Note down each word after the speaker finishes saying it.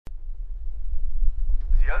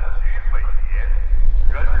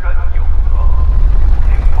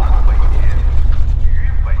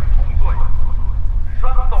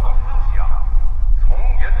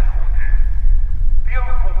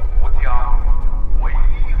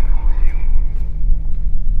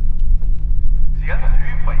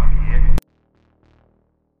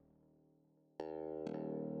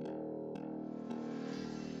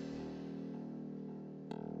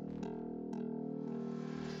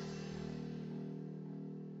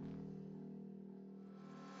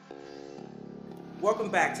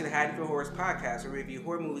Welcome back to the Hiding for Horrors podcast, where we review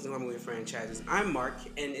horror movies and horror movie franchises. I'm Mark,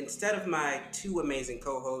 and instead of my two amazing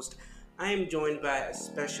co-hosts, I am joined by a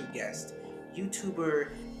special guest, YouTuber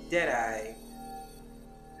Deadeye,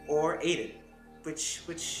 or Aiden,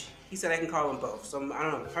 which he said I can call him both. So I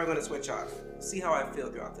don't know, I'm probably going to switch off. See how I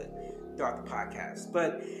feel throughout the podcast.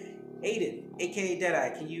 But Aiden, aka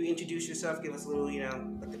Deadeye, can you introduce yourself? Give us a little,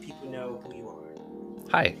 let the people know who you are.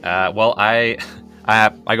 Hi. Well, I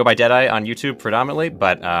go by Deadeye on YouTube predominantly,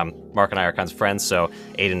 but Mark and I are kinds of friends, so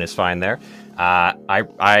Aiden is fine there.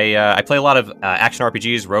 I play a lot of action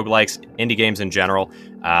RPGs, roguelikes, indie games in general,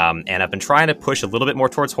 and I've been trying to push a little bit more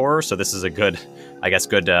towards horror, so this is a good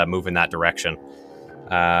move in that direction.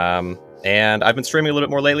 And I've been streaming a little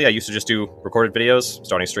bit more lately. I used to just do recorded videos,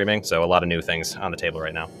 starting streaming, so a lot of new things on the table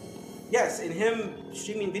right now. Yes, and him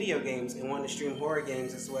streaming video games and wanting to stream horror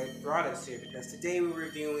games is what brought us here, because today we're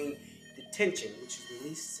reviewing Detention, which was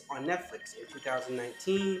released on Netflix in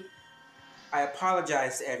 2019. I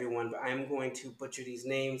apologize to everyone, but I'm going to butcher these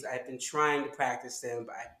names. I've been trying to practice them,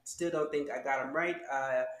 but I still don't think I got them right.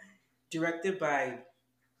 Directed by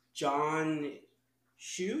John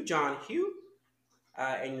Hugh,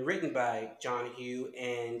 and written by John Hugh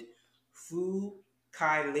and Fu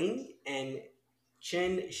Kai Ling and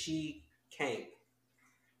Chen Shi Kang.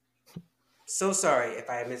 So sorry if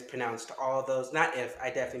I mispronounced all those. Not if, I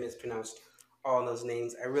definitely mispronounced all those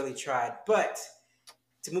names. I really tried. But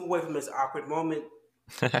to move away from this awkward moment,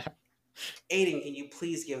 Aiden, can you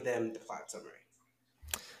please give them the plot summary?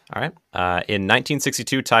 All right. In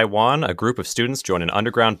 1962 Taiwan, a group of students join an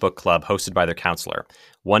underground book club hosted by their counselor.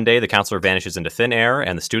 One day, the counselor vanishes into thin air,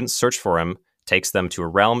 and the students' search for him takes them to a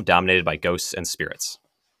realm dominated by ghosts and spirits.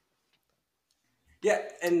 Yeah,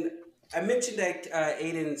 and I mentioned that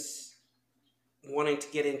Aiden's wanting to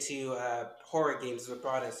get into horror games is what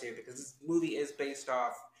brought us here, because this movie is based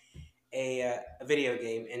off a video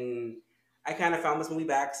game, and I kind of found this movie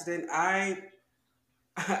by accident. I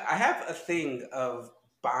have a thing of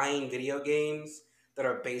buying video games that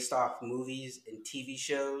are based off movies and TV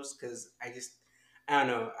shows, because I don't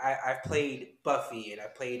know, I've played Buffy, and I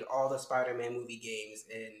played all the Spider-Man movie games,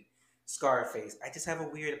 and Scarface. I just have a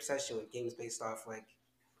weird obsession with games based off, like,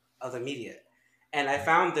 other media. And I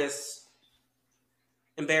found this,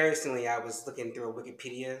 embarrassingly, I was looking through a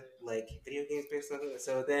Wikipedia, like, video games based on it.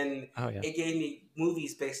 So then It gave me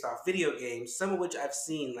movies based off video games, some of which I've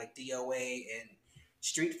seen, like DOA and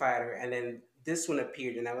Street Fighter. And then this one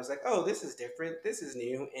appeared, and I was like, oh, this is different. This is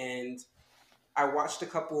new. And I watched a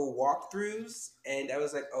couple walkthroughs, and I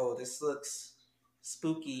was like, oh, this looks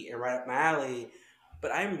spooky and right up my alley.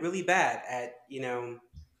 But I'm really bad at,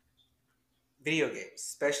 video games,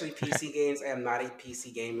 especially PC games. I am not a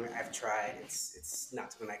PC gamer. I've tried. It's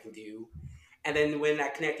not something I can do. And then when I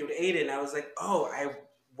connected with Aiden, I was like, oh, I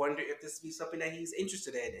wonder if this would be something that he's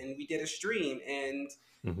interested in. And we did a stream, and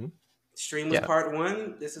stream was part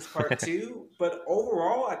one. This is part two. But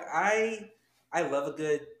overall, like I love a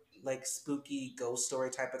good, like, spooky ghost story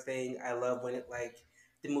type of thing. I love when it, like,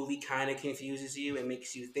 the movie kind of confuses you and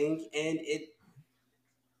makes you think. And it,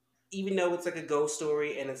 even though it's like a ghost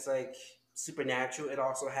story and it's like supernatural, it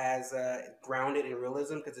also has grounded in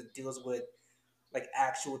realism, because it deals with, like,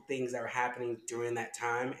 actual things that are happening during that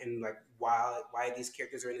time, and, like, why these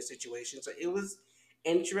characters are in this situation. So it was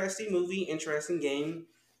interesting movie, interesting game.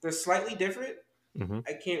 They're slightly different.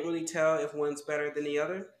 I can't really tell if one's better than the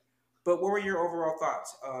other. But what were your overall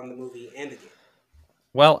thoughts on the movie and the game?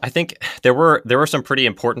 Well, I think there were some pretty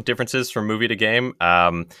important differences from movie to game.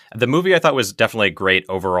 The movie I thought was definitely great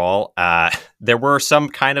overall. There were some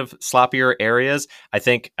kind of sloppier areas. I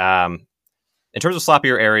think in terms of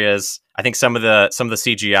sloppier areas, I think some of the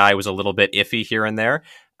CGI was a little bit iffy here and there.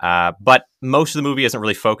 But most of the movie isn't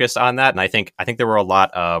really focused on that, and I think there were a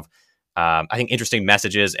lot of interesting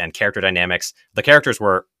messages and character dynamics. The characters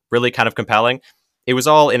were really kind of compelling. It was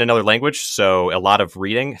all in another language, so a lot of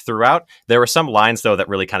reading throughout. There were some lines, though, that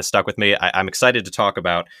really kind of stuck with me. I'm excited to talk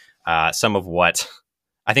about some of what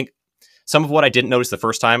I didn't notice the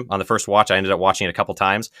first time. On the first watch, I ended up watching it a couple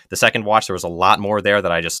times. The second watch, there was a lot more there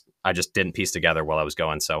that I just didn't piece together while I was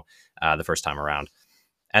going, so the first time around.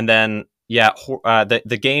 And then, yeah,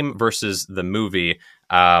 the game versus the movie.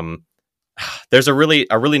 There's a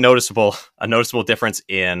really noticeable difference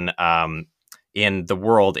in the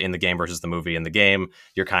world in the game versus the movie. In the game,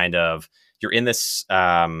 you're in this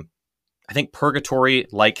I think purgatory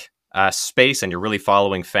like space, and you're really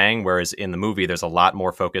following Fang. Whereas in the movie, there's a lot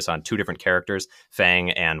more focus on two different characters,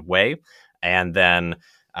 Fang and Wei, and then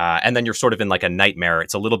you're sort of in like a nightmare.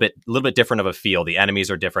 It's a little bit different of a feel. The enemies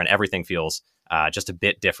are different. Everything feels just a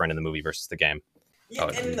bit different in the movie versus the game. Yeah, Oh,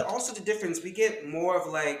 and also the difference, we get more of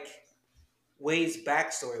like Way's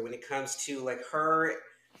backstory when it comes to like her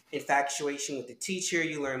infatuation with the teacher.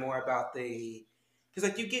 You learn more about the because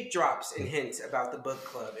like you get drops and hints about the book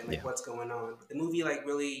club and like yeah. what's going on. But the movie like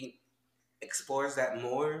really explores that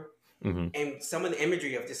more, Hmm. and some of the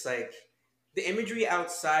imagery of just like the imagery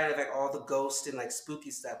outside of like all the ghosts and like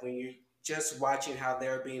spooky stuff when you're just watching how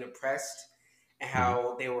they're being oppressed and Hmm.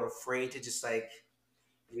 how they were afraid to just like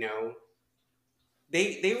you know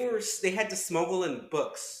they had to smuggle in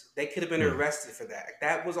books. They could have been Hmm. arrested for that.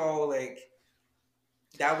 That was all like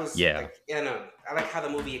that was Yeah. like I don't know. I like how the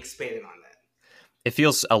movie expanded on that. It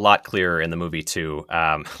feels a lot clearer in the movie too.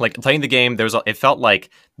 Like playing the game, it felt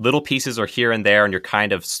like little pieces are here and there, and you're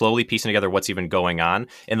kind of slowly piecing together what's even going on.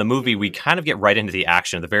 In the movie, we Hmm. kind of get right into the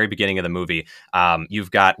action at the very beginning of the movie.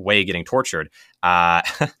 You've got Wei getting tortured, uh,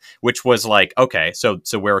 which was like, okay, so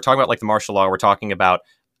we're talking about like the martial law. We're talking about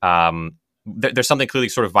there's something clearly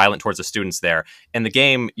sort of violent towards the students there. In the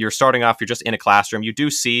game, you're starting off, you're just in a classroom. You do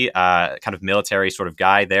see kind of military sort of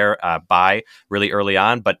guy there by really early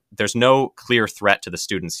on, but there's no clear threat to the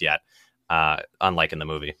students yet, unlike in the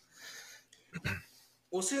movie.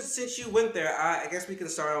 Well, since you went there, I guess we can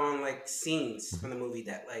start on like scenes from the movie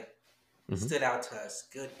that like Mm-hmm. stood out to us,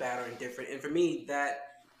 good, bad, or indifferent. And for me, that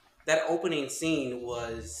opening scene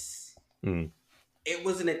was Mm-hmm. it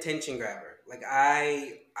was an attention grabber. Like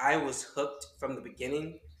I was hooked from the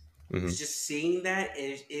beginning. Mm-hmm. It's just seeing that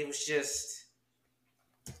it was just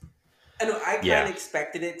I know I kind Yeah. of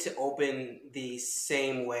expected it to open the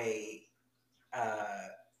same way uh,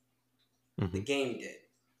 the Mm-hmm. game did,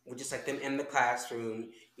 with just like them in the classroom.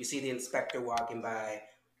 You see the inspector walking by,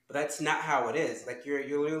 but that's not how it is. Like you're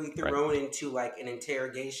literally Right. thrown into like an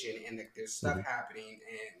interrogation, and like, there's stuff Mm-hmm. happening,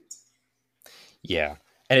 Yeah,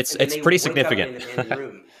 and and then it's they pretty wake up in significant. an abandoned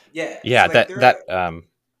room. Yeah, Yeah, so like they're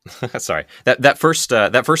sorry. That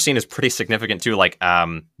first scene is pretty significant too. Like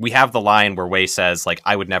we have the line where Wei says like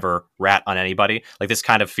I would never rat on anybody. Like this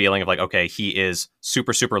kind of feeling of like okay, he is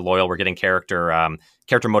super loyal. We're getting character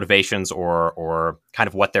motivations or kind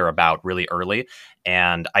of what they're about really early.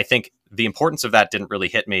 And I think the importance of that didn't really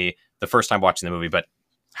hit me the first time watching the movie, but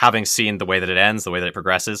having seen the way that it ends, the way that it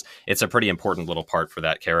progresses, it's a pretty important little part for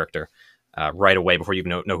that character right away before you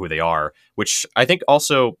even know who they are, which I think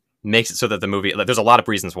also makes it so that the movie, there's a lot of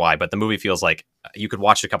reasons why, but the movie feels like you could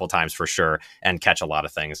watch it a couple times for sure and catch a lot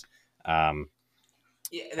of things. Um,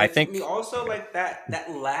 yeah. And I then for me think, also yeah, like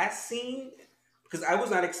that last scene because I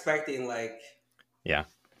was not expecting like yeah.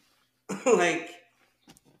 like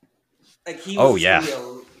he was Oh, just gonna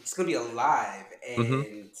yeah. be it's gonna be alive Hmm.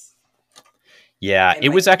 and Yeah, it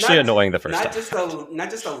was like actually annoying the first time. not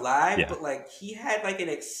just alive, Yeah. but like he had like an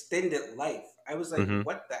extended life. I was like, Hmm.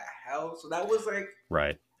 what the hell? So that was like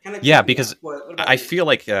Right. kind of Yeah, tripped me because out. What about I you? feel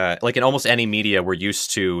like in almost any media, we're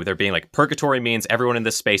used to there being like purgatory means everyone in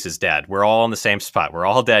this space is dead. We're all in the same spot. We're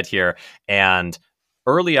all dead here. And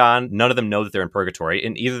early on, none of them know that they're in purgatory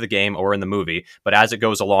in either the game or in the movie. But as it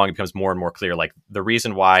goes along, it becomes more and more clear. Like the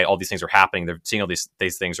reason why all these things are happening, they're seeing all these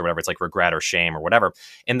things or whatever. It's like regret or shame or whatever.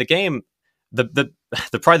 In the game, the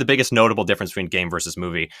probably the biggest notable difference between game versus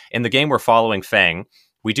movie. In the game, we're following Fang.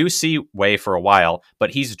 We do see Wei for a while, but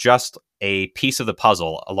he's just a piece of the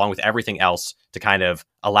puzzle along with everything else to kind of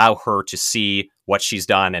allow her to see what she's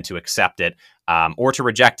done and to accept it or to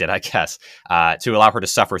reject it, I guess, to allow her to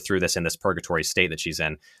suffer through this in this purgatory state that she's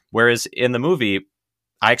in. Whereas in the movie,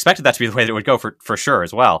 I expected that to be the way that it would go for sure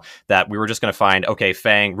as well. That we were just going to find, okay,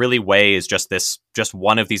 Fang really Wei is just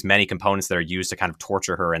one of these many components that are used to kind of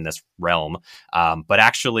torture her in this realm. But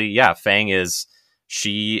actually, yeah, Fang is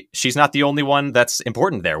she's not the only one that's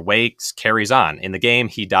important there. Wei carries on in the game.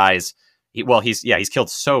 He dies. He's killed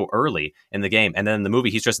so early in the game, and then in the movie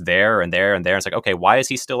he's just there and there and there. It's like, okay, why is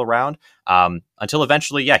he still around? Until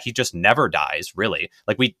eventually, yeah, he just never dies. Really,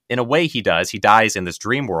 like in a way, he does. He dies in this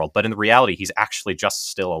dream world, but in reality, he's actually just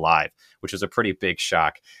still alive, which is a pretty big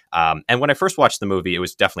shock. And when I first watched the movie, it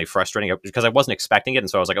was definitely frustrating because I wasn't expecting it, and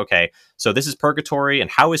so I was like, okay, so this is purgatory, and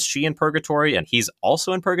how is she in purgatory? And he's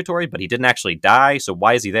also in purgatory, but he didn't actually die, so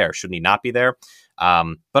why is he there? Shouldn't he not be there?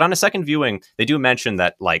 But on a second viewing, they do mention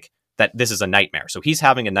that this is a nightmare. So he's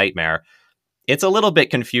having a nightmare. it's a little bit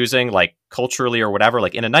confusing, like culturally or whatever.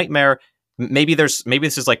 Like in a nightmare, maybe this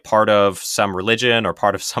is like part of some religion or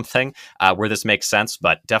part of something where this makes sense,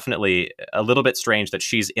 but definitely a little bit strange that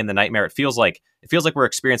she's in the nightmare. It feels like we're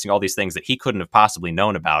experiencing all these things that he couldn't have possibly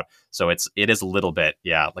known about. So it is a little bit,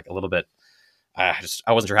 yeah, like a little bit. I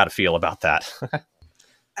wasn't sure how to feel about that.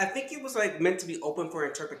 I think it was like meant to be open for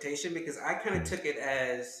interpretation because I kind of took it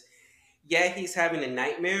as, yeah, he's having a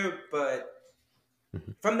nightmare, but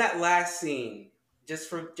from that last scene, just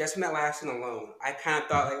from that last scene alone, I kind of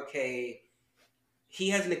thought like, okay, he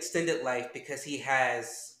has an extended life because he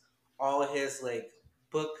has all of his like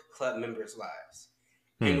book club members' lives,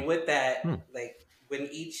 Hmm. and with Hmm. that, like when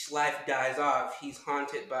each life dies off, he's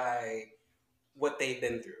haunted by what they've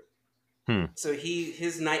been through. Hmm. So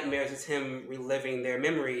his nightmares is him reliving their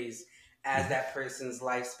memories as Hmm. that person's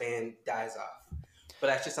lifespan dies off. But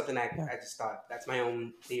that's just something Yeah. I just thought. That's my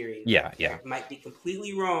own theory. Yeah. Yeah. I might be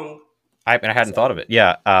completely wrong. I hadn't thought of So it.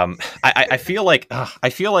 Yeah. I feel like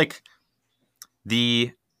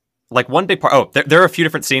the like one big part. Oh, there are a few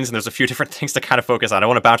different scenes and there's a few different things to kind of focus on. I don't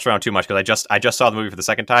want to bounce around too much because I just saw the movie for the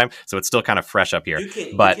second time, so it's still kind of fresh up here.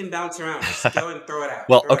 you But can bounce around. Just go and throw it out.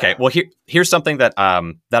 well, Throw it okay. out. Well, here's something that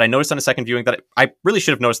I noticed on a second viewing that I really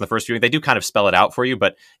should have noticed in the first viewing. They do kind of spell it out for you,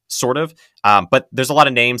 but sort of. But there's a lot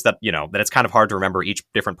of names that that it's kind of hard to remember each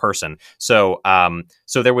different person. So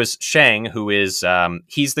there was Shang, who is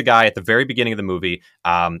he's the guy at the very beginning of the movie.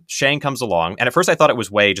 Shang comes along, and at first I thought it was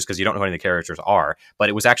Wei just because you don't know who any of the characters are. But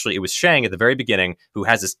it was Shang at the very beginning who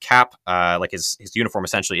has his cap, like his uniform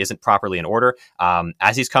essentially isn't properly in order.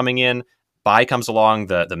 As he's coming in, Bai comes along,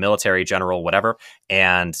 the military general, whatever,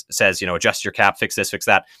 and says, adjust your cap, fix this, fix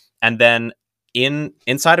that. And then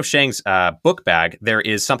inside of Shang's book bag, there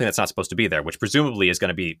is something that's not supposed to be there, which presumably is going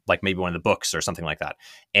to be like maybe one of the books or something like that.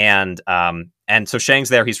 And so Shang's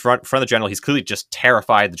there. He's front of the general. He's clearly just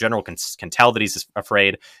terrified. The general can tell that he's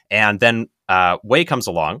afraid. And then Wei comes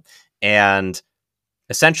along, and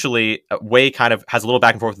essentially Wei kind of has a little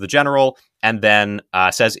back and forth with the general, and then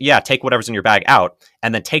says, yeah, take whatever's in your bag out,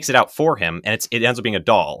 and then takes it out for him, and it ends up being a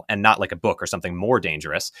doll and not like a book or something more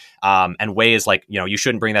dangerous. And Wei is like, you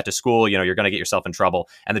shouldn't bring that to school, you're going to get yourself in trouble.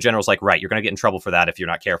 And the general's like, right, you're going to get in trouble for that if you're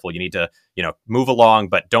not careful. You need to move along,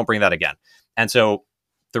 but don't bring that again. And so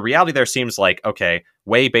the reality there seems like, okay,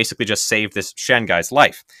 Wei basically just saved this Shen guy's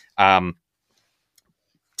life.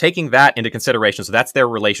 Taking that into consideration, so that's their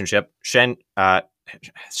relationship. Shen, right?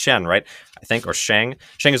 I think, or Shang.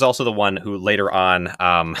 Shang is also the one who later on,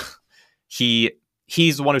 he's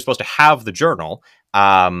the one who's supposed to have the journal,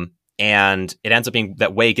 and it ends up being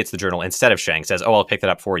that Wei gets the journal instead of Shang. Says, "Oh, I'll pick that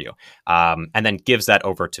up for you," and then gives that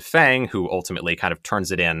over to Fang, who ultimately kind of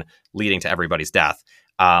turns it in, leading to everybody's death.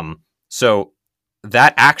 So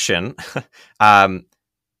that action,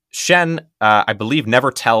 Shen, I believe, never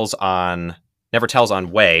tells on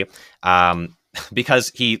Wei.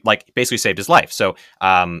 Because he like basically saved his life. So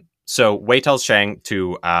Wei tells Shang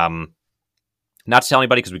to not to tell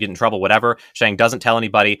anybody because we get in trouble, whatever. Shang doesn't tell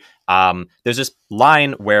anybody. There's this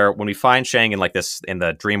line where when we find Shang in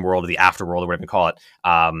the dream world or the afterworld or whatever you call it,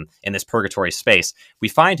 in this purgatory space, we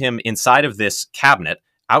find him inside of this cabinet.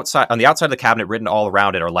 On the outside of the cabinet, written all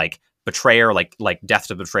around it are like betrayer, like death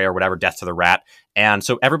to the betrayer, whatever, death to the rat. And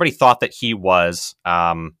so everybody thought that he was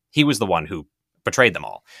the one who betrayed them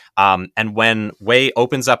all. And when Wei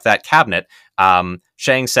opens up that cabinet,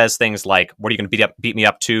 Shang says things like, "What are you going to beat me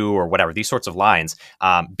up to?" or whatever, these sorts of lines.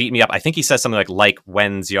 Beat me up. I think he says something like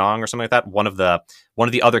Wen Xiang or something like that. One of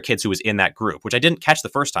the other kids who was in that group, which I didn't catch the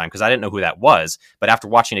first time because I didn't know who that was. But after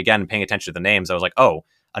watching again and paying attention to the names, I was like, oh,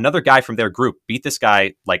 another guy from their group beat this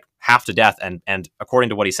guy like half to death, and according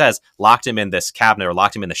to what he says, locked him in this cabinet or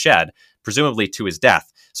locked him in the shed, presumably to his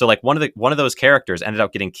death. So like one of those characters ended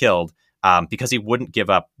up getting killed because he wouldn't give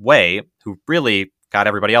up Wei, who really got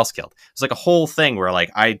everybody else killed. It's like a whole thing where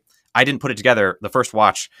like I didn't put it together the first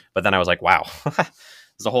watch, but then I was like, wow,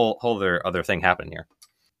 there's a whole other thing happening here.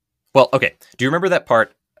 Well, okay. Do you remember that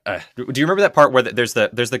part? Do you remember that part where there's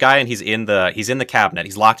the guy and he's in the cabinet.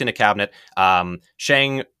 He's locked in a cabinet.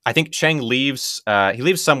 Shang, I think Shang leaves. He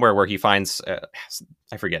leaves somewhere where he finds.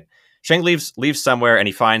 I forget. Shang leaves somewhere and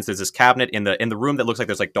he finds there's this cabinet in the room that looks like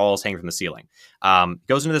there's like dolls hanging from the ceiling.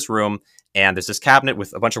 Goes into this room and there's this cabinet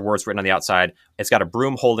with a bunch of words written on the outside. It's got a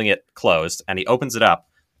broom holding it closed, and he opens it up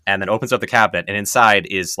and then opens up the cabinet, and inside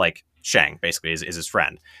is like Shang, basically is his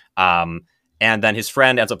friend. And then his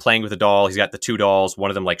friend ends up playing with the doll. He's got the two dolls.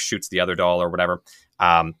 One of them like shoots the other doll or whatever.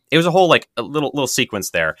 It was a whole like a little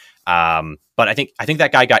sequence there. But I think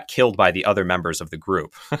that guy got killed by the other members of the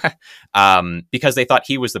group because they thought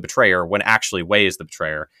he was the betrayer when actually Wei is the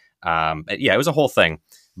betrayer. Yeah, it was a whole thing.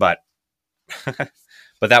 But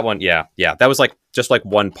But that one, yeah, yeah, that was like just like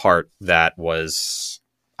one part that was,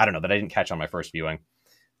 I don't know, that I didn't catch on my first viewing.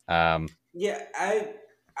 Um, Yeah,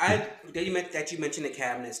 mhm. that you mentioned the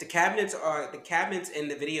cabinets. The cabinets in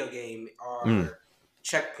the video game Mm, are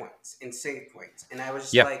checkpoints and save points, and I was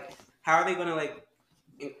just yeah. like, how are they going to like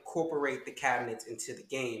incorporate the cabinets into the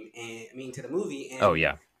game and I mean to the movie Oh and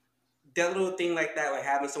yeah. that little thing like that, like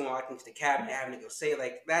having someone walk into the cabinet, having to go say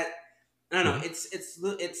like that. I don't know. Hmm.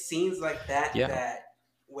 It seems like Yeah. that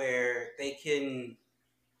where they can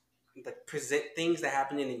like present things that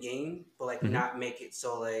happen in the game, but like Hmm. not make it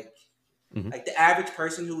so Hmm. like the average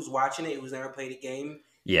person who's watching it who's never played a game, it's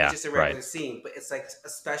Yeah. just a Right. regular scene, but it's like a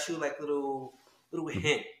special like little Hmm.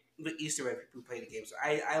 hint, little Easter egg for people who play the game. So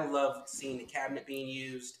I love seeing the cabinet being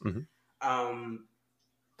used. Hmm. Um,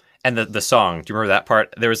 And the song, do you remember that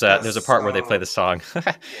part? the There's a part where they play song, the song.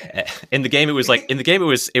 yeah. In the game it was like, in the game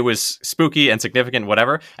it was spooky and significant,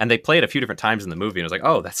 whatever, and they played a few different times in the movie, and it was like,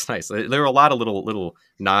 oh, that's nice. There were a lot of little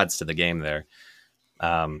nods to the game there.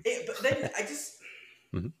 Um, But then I just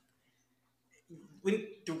mhm. when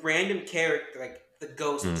the random character like the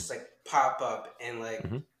ghost would Mm, just like pop up and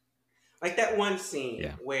mhm. like that one scene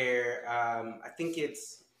Yeah. where I think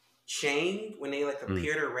it's Shane when they like Mm,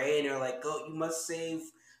 appear to Ray and they're like, "Go, you must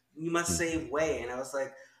mm, save Way," and I was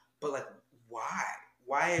like, "But like, why?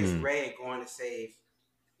 Why is mm. Ray going to save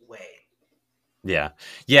Way?" Yeah,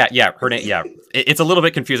 yeah, yeah. Her name, yeah. It's a little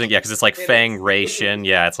bit confusing, yeah, because it's like It Fang is. Ration.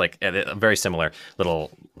 Yeah, it's like very similar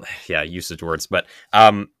little, yeah, usage words. But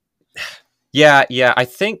yeah, yeah. I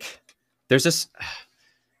think there's this.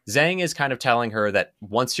 Zhang is kind of telling her that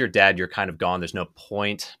once you're dead, you're kind of gone. There's no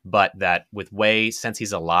point. But that with Wei, since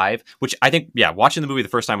he's alive, which I think, yeah, watching the movie the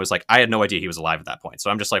first time was like, I had no idea he was alive at that point. So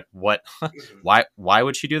I'm just like, what? Mhm. Why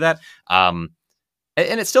would she do that?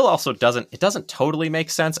 And it still also doesn't totally make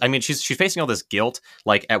sense. I mean, she's facing all this guilt.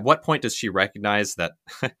 Like, at what point does she recognize that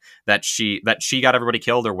that she got everybody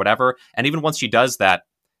killed or whatever? And even once she does that,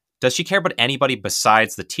 does she care about anybody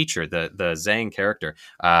besides the teacher, the Zhang character?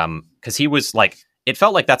 Because he was like, it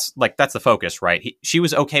felt like that's the focus, right? She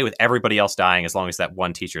was okay with everybody else dying as long as that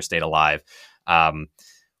one teacher stayed alive. Um,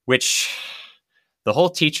 which the whole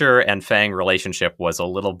teacher and Fang relationship was a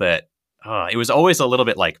little bit. It was always a little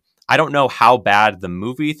bit like, I don't know how bad the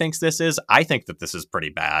movie thinks this is. I think that this is pretty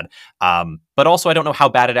bad, but also I don't know how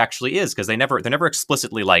bad it actually is because they're never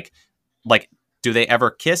explicitly like do they ever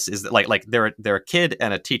kiss? Is that like they're a kid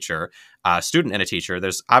and a teacher, a student and a teacher?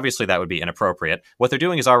 There's obviously that would be inappropriate. What they're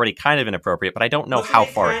doing is already kind of inappropriate, but I don't know Wasn't how it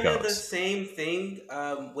far it kind of the goes. same thing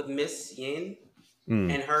with Miss Yin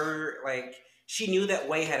Mm, and her like? She knew that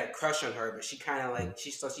Wei had a crush on her, but she kind of mm. like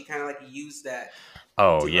she kind of like used that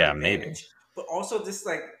Oh to her yeah, maybe. advantage. But also, just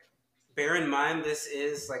like bear in mind, this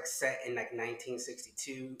is like set in like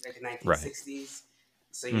 1962, like the Right. 1960s.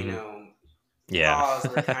 So Hmm. Yeah. laws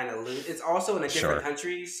were kind of loose. It's also in a different Sure.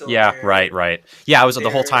 country, so Yeah. Right. Right. Yeah. I was the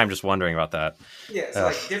whole they're time just wondering about that. yeah. So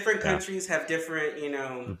Ugh, like different yeah. countries have different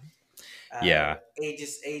Mhm. uh, Yeah.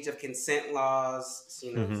 age of consent laws. So,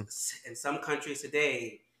 Hmm. in some countries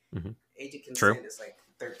today, Hmm. age of True. consent is like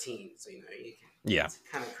 13. So Yeah. it's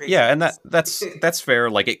kind of crazy. Yeah, and that's fair.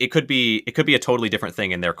 Like it could be a totally different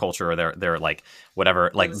thing in their culture or their like whatever.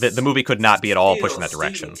 But Like the movie could not be at all pushing still, that student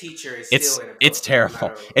direction. teacher is still It's inappropriate, no terrible.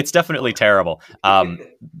 matter It's definitely what. terrible.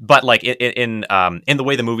 But like in the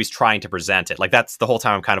way the movie's trying to present it, like that's the whole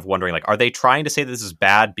time I'm kind of wondering, like, are they trying to say this is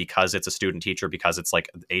bad because it's a student teacher, because it's like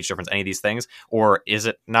age difference, any of these things, or is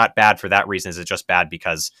it not bad for that reason? Is it just bad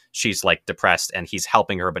because she's like depressed and he's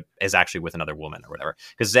helping her, but is actually with another woman or whatever?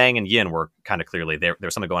 Because Zhang and Yin were kind of clearly there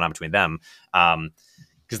was something going on between them.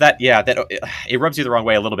 Because that it rubs you the wrong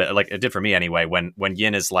way a little bit, like it did for me anyway. When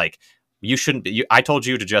Yin is like, you shouldn't be. I told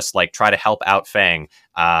you to just like try to help out Fang,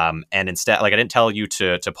 and instead, like I didn't tell you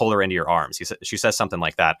to pull her into your arms. She says something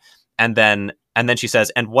like that, and then she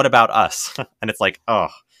says, "And what about us?" And it's like, oh,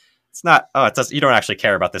 it's not. Oh, it does. You don't actually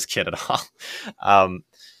care about this kid at all.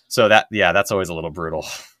 So that yeah, that's always a little brutal.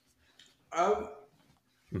 Um,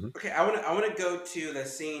 Mhm. okay, I want to go to the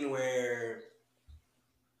scene where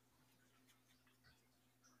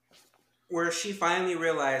she finally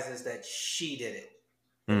realizes that she did it,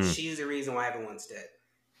 that Mm, she's the reason why everyone's dead.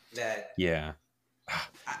 That yeah.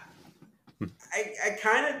 I I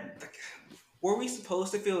kind of like, were we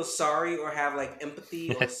supposed to feel sorry or have like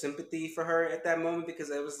empathy or sympathy for her at that moment because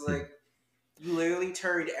it was like you literally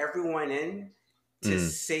turned everyone in to Mm,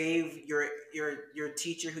 save your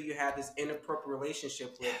teacher who you have this inappropriate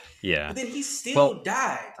relationship with, yeah. but then he Well, still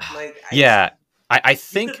died. Like yeah. I you could have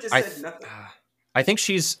think just said nothing. I think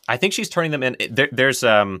she's turning them in. There's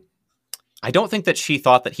I don't think that she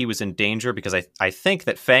thought that he was in danger because I think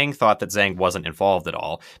that Fang thought that Zhang wasn't involved at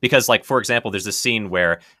all. Because, like, for example, there's this scene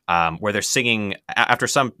where they're singing after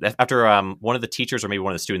one of the teachers or maybe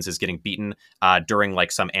one of the students is getting beaten during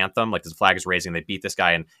like some anthem, like the flag is raising, they beat this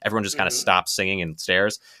guy, and everyone just kind of Hmm. stops singing and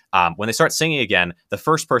stares. When they start singing again, the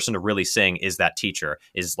first person to really sing is that teacher,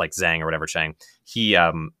 is like Zhang or whatever Chang.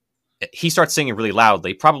 He starts singing really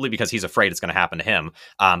loudly, probably because he's afraid it's going to happen to him.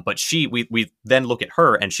 But we then look at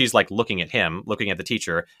her, and she's like looking at him, looking at the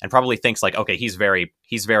teacher, and probably thinks like, okay, he's very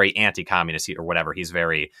anti-communist or whatever. He's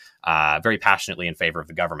very passionately in favor of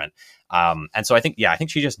the government. And so I think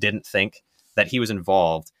she just didn't think that he was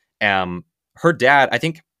involved. Her dad, I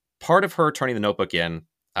think part of her turning the notebook in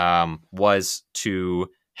was to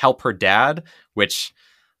help her dad, which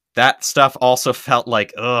that stuff also felt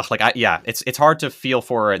like ugh, like it's hard to feel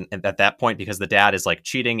for her at that point because the dad is like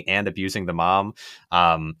cheating and abusing the mom.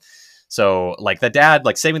 um so like the dad,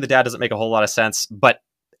 like saving the dad doesn't make a whole lot of sense, but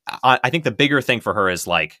I think the bigger thing for her is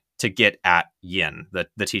like to get at Yin,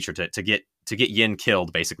 the teacher, to get Yin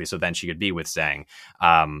killed basically, so then she could be with Zhang.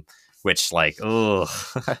 Which like ugh.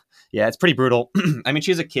 Yeah, it's pretty brutal. I mean,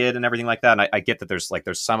 she's a kid and everything like that, and I get that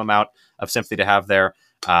there's some amount of sympathy to have there.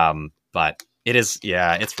 But it is,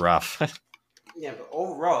 yeah, it's rough. Yeah, but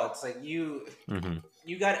overall, it's like Hmm.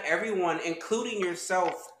 you got everyone, including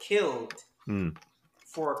yourself, killed Mm.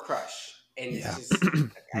 for a crush, and it's Yeah. just like,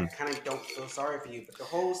 Mm. I kind of don't feel sorry for you. But the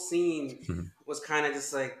whole scene Mhm. was kind of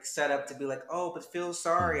just like set up to be like, oh, but feel Mhm.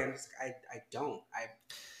 sorry. I'm just, I don't.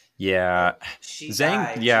 Yeah. She Zhang,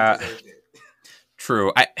 died. She yeah, deserved it.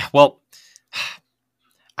 true. Well,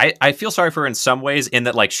 I feel sorry for her in some ways in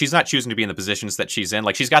that like she's not choosing to be in the positions that she's in.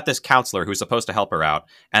 Like she's got this counselor who's supposed to help her out,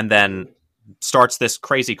 and then Hmm. starts this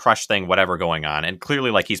crazy crush thing, whatever going on, and clearly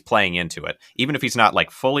like he's playing into it. Even if he's not like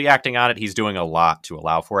fully acting on it, he's doing a lot to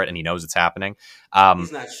allow for it, and he knows it's happening. He's Um,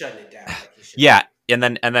 not shutting it down like he should yeah, be. and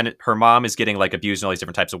then her mom is getting like abused in all these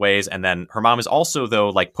different types of ways, and then her mom is also though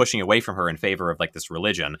like pushing away from her in favor of like this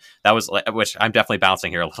religion that was like, which I'm definitely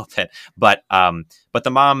bouncing here a little bit, but the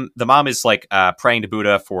mom is like praying to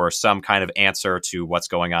Buddha for some kind of answer to what's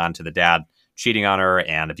going on to the dad cheating on her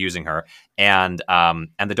and abusing her, and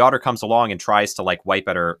the daughter comes along and tries to like wipe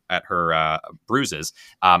at her bruises,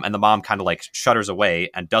 and the mom kind of like shudders away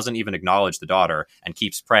and doesn't even acknowledge the daughter and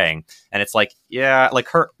keeps praying. And it's like, yeah, like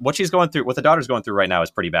what she's going through, what the daughter's going through right now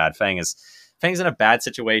is pretty bad. Fang's in a bad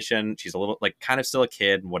situation. She's a little like kind of still a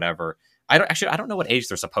kid, whatever. I don't know what age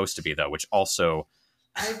they're supposed to be though, which also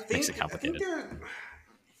makes it I think complicated.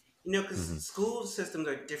 they're, because Hmm. school systems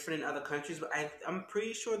are different in other countries, but I'm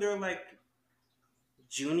pretty sure they're like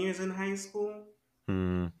juniors in high school.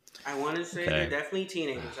 Hmm. I want to say they're Okay. definitely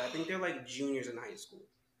teenagers. I think they're like juniors in high school.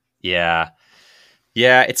 Yeah.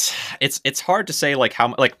 Yeah. It's hard to say like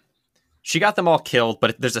how like she got them all killed,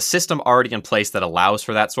 but there's a system already in place that allows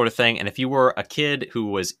for that sort of thing. And if you were a kid who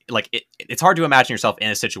was like, it's hard to imagine yourself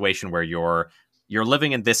in a situation where you're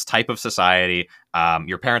living in this type of society.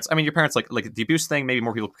 Your parents like the abuse thing, maybe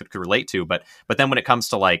more people could relate to, but then when it comes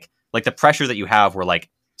to like the pressure that you have, where like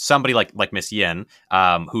somebody like Miss Yin,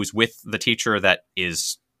 who's with the teacher that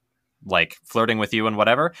is like flirting with you and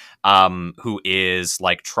whatever, who is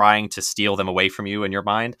like trying to steal them away from you in your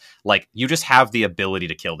mind, like you just have the ability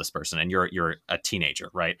to kill this person, and you're a teenager,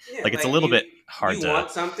 right? Yeah, Like it's a like little bit hard you to. want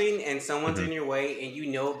something and someone's Mhm. in your way, and you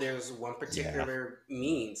know there's one Yeah, particular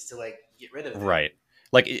means to like get rid of them. right.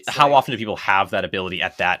 Like It's how like often do people have that ability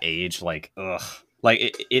at that age? Like ugh, like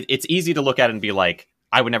it's easy to look at it and be like,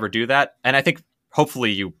 I would never do that, and I think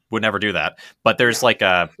hopefully you would never do that. But there's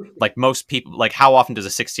no, like most people, like how often does a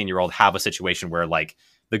 16-year-old have a situation where like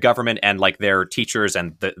the government and like their teachers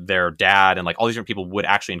and their dad and like all these different people would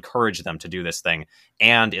actually encourage them to do this thing,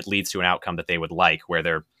 and it leads to an outcome that they would like, where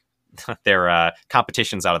their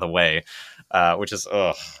competition's out of the way, which is just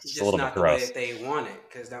a just little bit not the way gross. that they want it.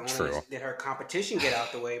 Because not only True. did her competition get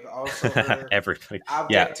out the way, but also her Everybody. Yeah.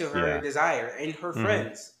 object to her Yeah. desire and her Hmm.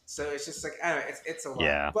 friends. So it's just like I don't know, it's a lot.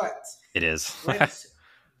 Yeah. But It is. let's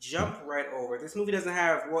jump right over. This movie doesn't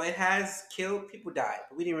have, well, it has killed people, died,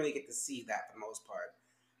 but we didn't really get to see that for the most part.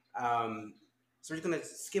 So we're just gonna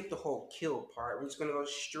skip the whole kill part. We're just gonna go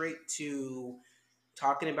straight to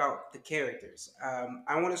talking about the characters.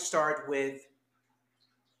 I want to start with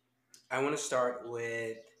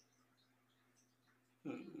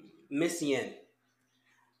Miss Yen,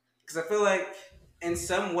 because I feel like in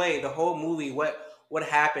some way the whole movie, what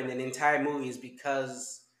happened in the entire movie is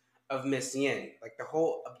because of Miss Yen. Like the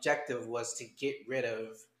whole objective was to get rid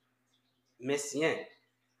of Miss Yen.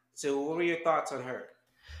 So what were your thoughts on her?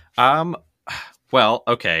 um. Well.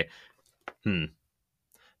 Okay. Hmm.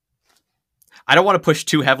 I don't want to push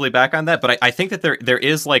too heavily back on that, but I think that there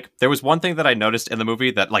is like there was one thing that I noticed in the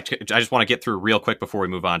movie that like I just want to get through real quick before we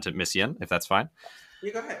move on to Miss Yin, if that's fine.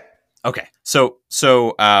 You go ahead. Okay,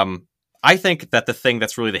 I think that the thing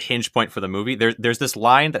that's really the hinge point for the movie there's this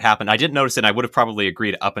line that happened. I didn't notice it. And I would have probably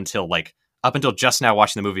agreed up until just now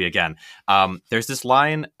watching the movie again. There's this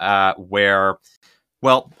line where,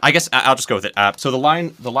 well, I guess I'll just go with it. So the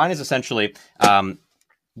line is essentially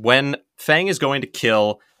when Fang is going to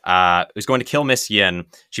kill Miss Yin.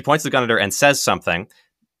 She points the gun at her and says something.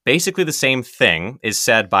 Basically, the same thing is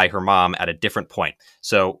said by her mom at a different point.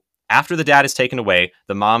 So after the dad is taken away,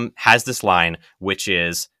 the mom has this line, which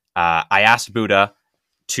is, "I asked Buddha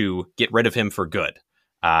to get rid of him for good."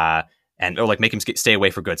 Or like make him stay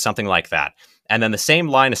away for good, something like that. And then the same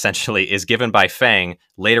line essentially is given by Fang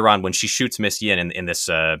later on when she shoots Miss Yin in this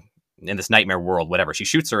nightmare world, whatever. She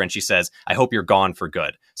shoots her and she says, "I hope you're gone for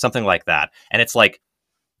good," something like that. And it's like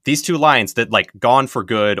these two lines that like "gone for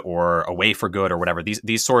good" or "away for good" or whatever.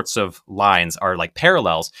 These sorts of lines are like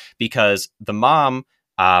parallels because the mom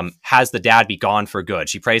has the dad be gone for good.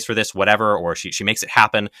 She prays for this, whatever, or she makes it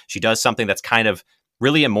happen. She does something that's kind of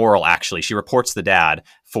really immoral, actually. She reports the dad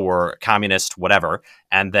for communist whatever,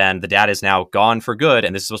 and then the dad is now gone for good,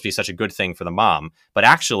 and this is supposed to be such a good thing for the mom. But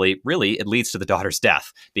actually, really, it leads to the daughter's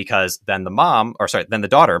death, because then the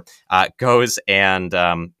daughter goes and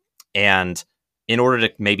in order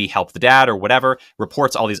to maybe help the dad or whatever,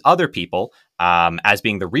 reports all these other people as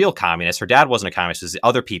being the real communists. Her dad wasn't a communist, it was the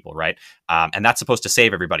other people, right? And that's supposed to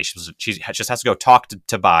save everybody. She just has to go talk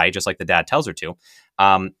to Bai, just like the dad tells her to.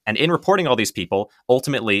 And in reporting all these people,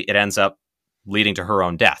 ultimately it ends up leading to her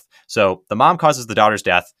own death. So the mom causes the daughter's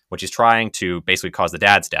death when she's trying to basically cause the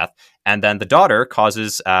dad's death. And then the daughter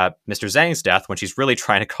causes Mr. Zhang's death when she's really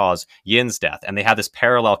trying to cause Yin's death. And they have this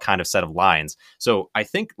parallel kind of set of lines. So I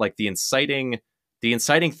think like the inciting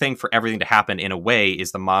thing for everything to happen in a way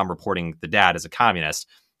is the mom reporting the dad as a communist,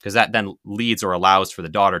 because that then leads or allows for the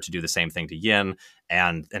daughter to do the same thing to Yin,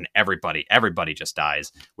 and everybody just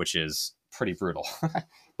dies, which is pretty brutal.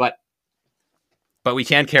 but we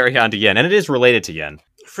can carry on to Yin, and it is related to Yin.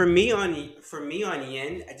 For me on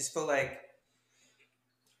Yin, I just feel like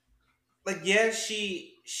yeah,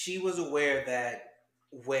 she was aware that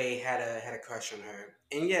Wei had a crush on her,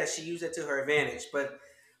 and yeah, she used it to her advantage, but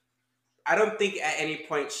I don't think at any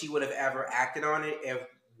point she would have ever acted on it if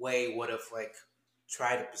Wei would have like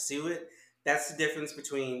tried to pursue it. That's the difference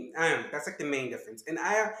between. That's like the main difference, and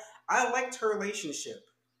I liked her relationship.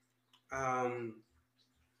 Um,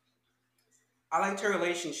 I liked her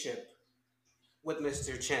relationship with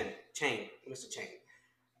Mr. Mr. Chen.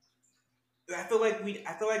 I feel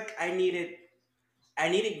like I needed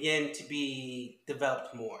Yin to be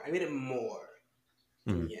developed more. I needed more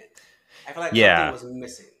from Mhm. Yin. I feel like something Yeah. was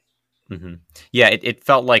missing. hmm Yeah, it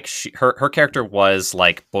felt like her character was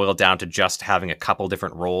like boiled down to just having a couple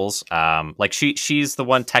different roles. Like she's the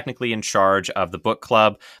one technically in charge of the book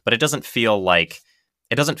club, but it doesn't feel like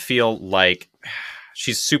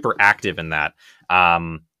she's super active in that.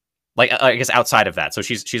 Like I guess outside of that, so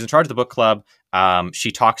she's in charge of the book club.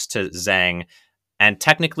 She talks to Zhang, and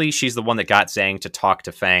technically she's the one that got Zhang to talk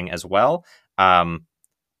to Fang as well.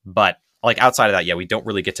 But like outside of that, yeah, we don't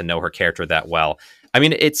really get to know her character that well. I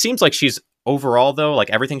mean, it seems like she's overall though, like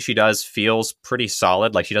everything she does feels pretty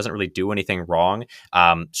solid. Like she doesn't really do anything wrong.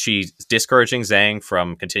 She's discouraging Zhang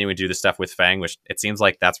from continuing to do the stuff with Fang, which it seems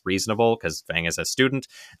like that's reasonable because Fang is a student.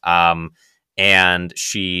 And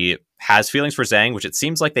she has feelings for Zhang, which it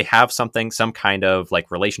seems like they have some kind of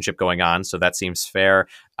like relationship going on. So that seems fair.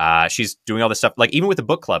 She's doing all this stuff, like even with the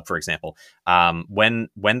book club, for example, when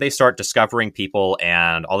they start discovering people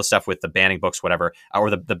and all the stuff with the banning books, whatever, or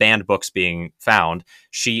the banned books being found,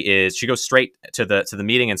 she goes straight to the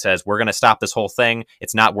meeting and says, "We're going to stop this whole thing.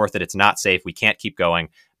 It's not worth it. It's not safe. We can't keep going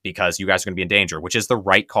because you guys are going to be in danger," which is the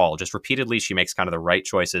right call. Just repeatedly, she makes kind of the right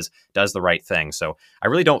choices, does the right thing. So I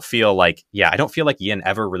really don't feel like, I don't feel like Yin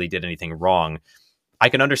ever really did anything wrong. I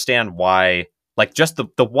can understand why, like just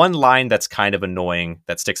the one line that's kind of annoying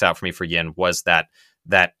that sticks out for me for Yin was that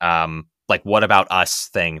like what about us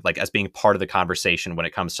thing, like as being part of the conversation when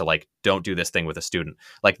it comes to like don't do this thing with a student,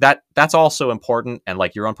 like that's also important, and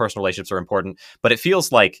like your own personal relationships are important, but it feels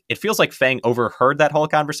like Fang overheard that whole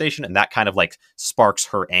conversation, and that kind of like sparks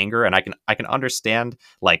her anger, and I can understand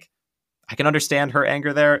her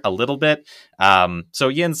anger there a little bit. So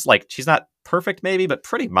Yin's like, she's not perfect maybe, but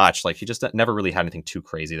pretty much like she just never really had anything too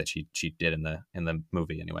crazy that she did in the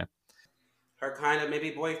movie anyway. Her kind of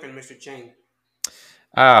maybe boyfriend, Mr. Chang.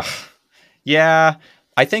 uh yeah,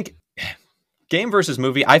 I think game versus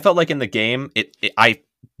movie, I felt like in the game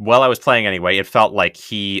while I was playing anyway, it felt like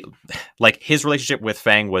like his relationship with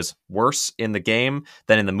Fang was worse in the game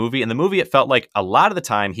than in the movie. In the movie, it felt like a lot of the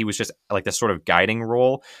time he was just like this sort of guiding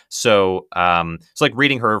role. So, so like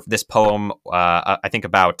reading her this poem, I think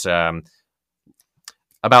about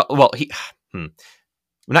well, he. Hmm.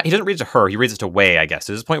 Not, he doesn't read it to her. He reads it to Wei, I guess.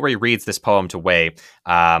 There's a point where he reads this poem to Wei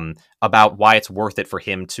about why it's worth it for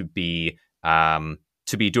him to be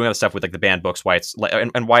doing other stuff with like the banned books, why it's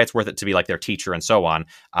and why it's worth it to be like their teacher and so on.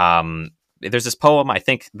 There's this poem I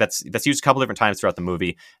think that's used a couple different times throughout the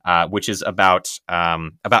movie, which is about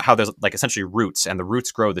how there's like essentially roots, and the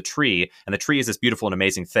roots grow the tree, and the tree is this beautiful and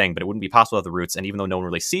amazing thing, but it wouldn't be possible without the roots. And even though no one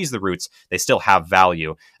really sees the roots, they still have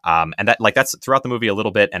value. And that like that's throughout the movie a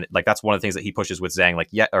little bit, and like that's one of the things that he pushes with Zhang, like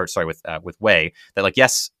with Wei, that like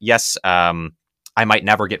yes. I might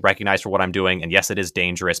never get recognized for what I'm doing, and yes, it is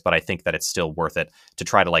dangerous, but I think that it's still worth it to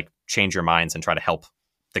try to like change your minds and try to help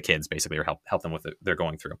the kids, basically, or help them with what they're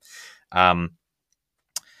going through.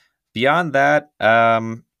 Beyond that,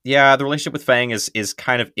 yeah, the relationship with Fang is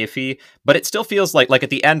kind of iffy, but it still feels like at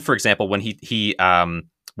the end, for example, when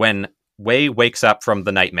when Wei wakes up from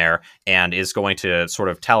the nightmare and is going to sort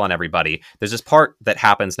of tell on everybody, there's this part that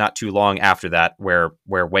happens not too long after that where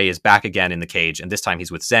Wei is back again in the cage, and this time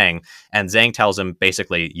he's with Zhang, and Zhang tells him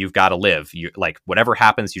basically, you've got to live. You like whatever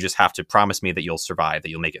happens, you just have to promise me that you'll survive, that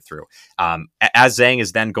you'll make it through. As Zhang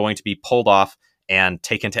is then going to be pulled off and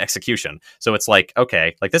taken to execution. So it's like,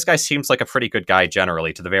 okay, like this guy seems like a pretty good guy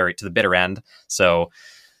generally to the bitter end. So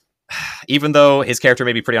even though his character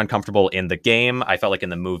may be pretty uncomfortable in the game, I felt like in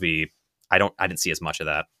the movie, I didn't see as much of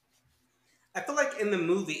that. I feel like in the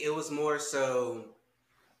movie it was more so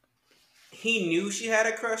he knew she had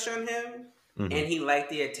a crush on him, Mm-hmm. and he liked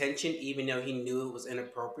the attention even though he knew it was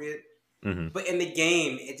inappropriate. Mm-hmm. But in the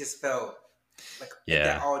game, it just felt like that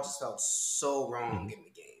Yeah. all just felt so wrong Mm-hmm. in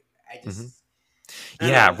the game. Mm-hmm. I don't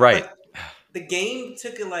Yeah. know, Right. like the game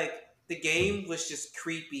took it like the Mm-hmm. game was just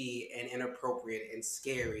creepy and inappropriate and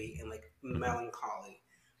scary and like Mm-hmm. melancholy,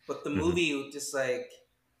 but the Mm-hmm. movie just like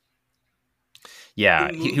the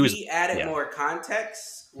Yeah. He was. movie added Yeah. more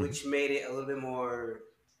context, Mm-hmm. which made it a little bit more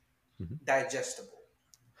Mm-hmm. digestible.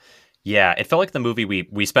 Yeah, it felt like the movie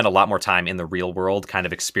we spent a lot more time in the real world, kind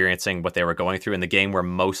of experiencing what they were going through. In the game, we're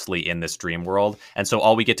mostly in this dream world, and so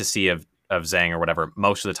all we get to see of Zhang or whatever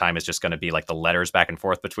most of the time is just going to be like the letters back and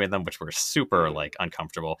forth between them, which were super Mm, like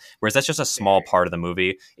uncomfortable. Whereas that's just a small very. part of the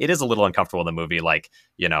movie. It is a little uncomfortable in the movie, like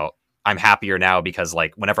I'm happier now because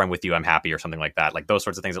like whenever I'm with you, I'm happy or something like that. Like those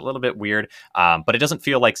sorts of things, a little bit weird, but it doesn't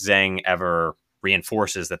feel like Zhang ever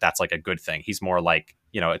reinforces that that's like a good thing. He's more like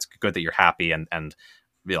it's good that you're happy and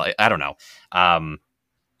be like, I don't know. Um,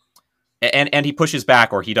 and he pushes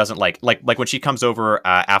back, or he doesn't like when she comes over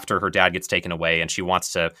after her dad gets taken away, and she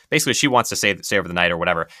wants to stay over the night or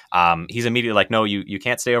whatever. He's immediately like, no, you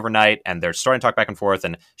can't stay overnight, and they're starting to talk back and forth,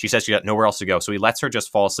 and she says she got nowhere else to go, so he lets her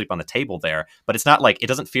just fall asleep on the table there. But it's not like, it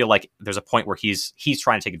doesn't feel like there's a point where he's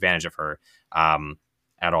trying to take advantage of her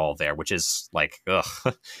at all there, which is like,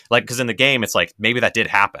 ugh. Like, because in the game, it's like maybe that did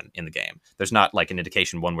happen in the game. There's not like an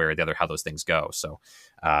indication one way or the other how those things go. So,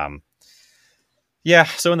 yeah.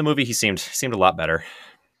 So in the movie, he seemed a lot better.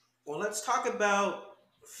 Well, let's talk about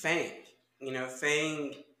Fang.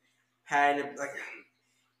 Fang had like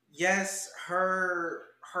yes, her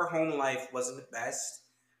home life wasn't the best,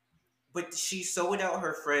 but she sold out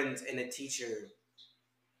her friends and a teacher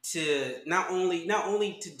to not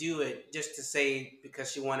only to do it just to say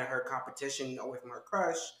because she wanted her competition away from her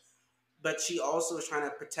crush, but she also was trying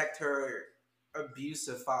to protect her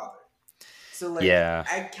abusive father. So like Yeah.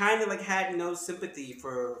 I kind of like had no sympathy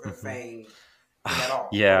for Hmm. Fang like at all.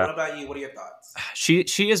 But Yeah. what about you? What are your thoughts?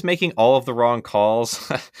 She is making all of the wrong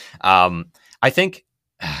calls. I think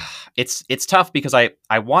it's tough because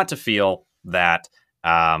I want to feel that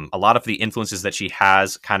a lot of the influences that she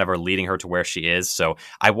has kind of are leading her to where she is. So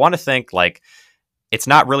I want to think like it's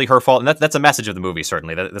not really her fault, and that's a message of the movie.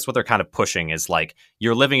 Certainly, that's what they're kind of pushing, is like,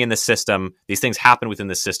 you're living in this system, these things happen within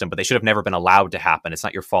this system, but they should have never been allowed to happen. It's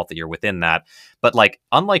not your fault that you're within that. But like,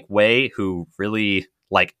 unlike Wei, who really,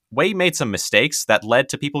 like, Wei made some mistakes that led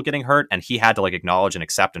to people getting hurt, and he had to like acknowledge and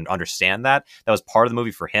accept and understand that was part of the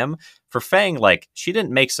movie for him. For Fang, like, she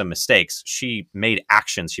didn't make some mistakes, she made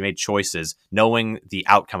actions, she made choices knowing the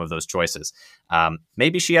outcome of those choices.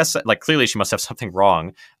 Maybe she has, like, clearly she must have something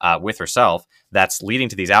wrong with herself that's leading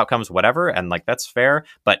to these outcomes, whatever, and like, that's fair,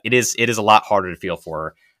 but it is a lot harder to feel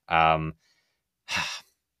for her.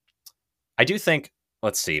 I do think,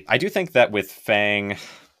 let's see, I do think that with Fang,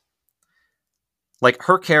 like,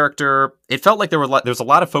 her character, it felt like there was a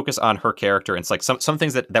lot of focus on her character, and it's like some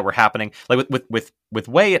things that were happening, like with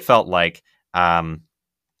Wei, it felt like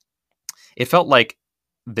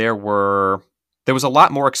there were there was a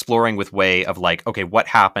lot more exploring with Wei of like, okay, what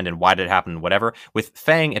happened and why did it happen and whatever. With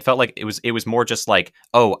Fang, it felt like it was more just like,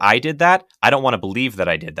 oh, I did that. I don't want to believe that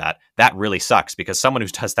I did that. That really sucks because someone who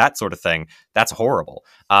does that sort of thing, that's horrible.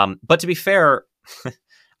 But to be fair,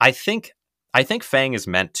 I think Fang is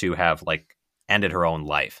meant to have like ended her own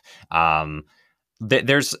life.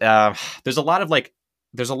 There's a lot of like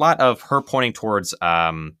there's a lot of her pointing towards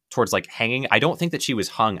like hanging. I don't think that she was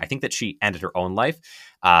hung. I think that she ended her own life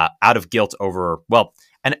out of guilt over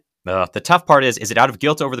and the tough part is it out of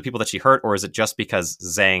guilt over the people that she hurt, or is it just because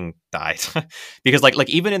Zhang died? Because like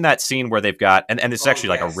even in that scene where they've got and it's Oh actually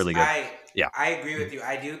like a yes, really good yeah. I agree with you.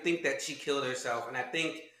 I do think that she killed herself, and I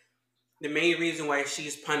think the main reason why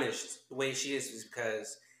she's punished the way she is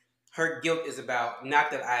because her guilt is about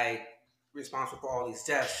not that I responsible for all these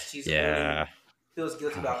deaths. She's only Yeah. feels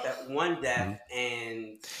guilty about that one death, Mhm.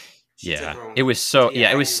 and she took Yeah, her own it life. was So so yeah, yeah,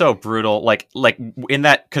 I it was agree with so you. brutal. Like in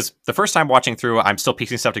that because the first time watching through, I'm still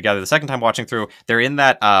piecing stuff together. The second time watching through, they're in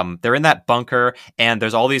that bunker, and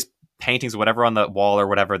there's all these paintings or whatever on the wall or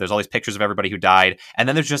whatever. There's all these pictures of everybody who died, and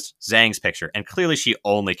then there's just Zhang's picture, and clearly she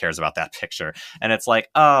only cares about that picture. And it's like,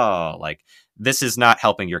 oh, like this is not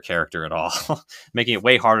helping your character at all, making it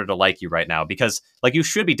way harder to like you right now because like you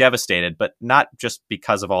should be devastated, but not just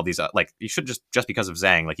because of all these like you should just because of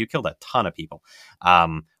Zhang. Like you killed a ton of people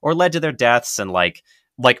or led to their deaths. And like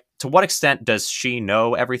to what extent does she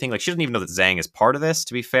know everything? Like she doesn't even know that Zhang is part of this.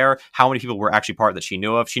 To be fair, how many people were actually part that she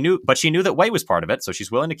knew of? But she knew that Wei was part of it, so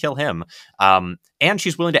she's willing to kill him. And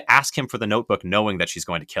she's willing to ask him for the notebook, knowing that she's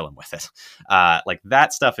going to kill him with it. Like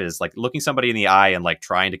that stuff is like looking somebody in the eye and like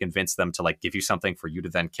trying to convince them to like give you something for you to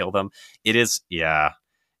then kill them. It is, yeah,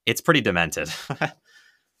 it's pretty demented.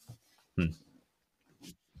 Hmm.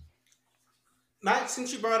 Not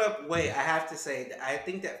since you brought up Wei, I have to say that I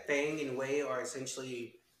think that Fang and Wei are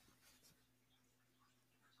essentially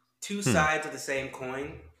two Hmm. sides of the same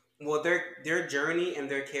coin. Well, their journey and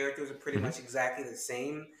their characters are pretty Hmm. much exactly the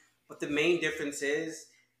same, but the main difference is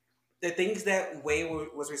the things that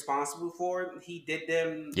was responsible for. He did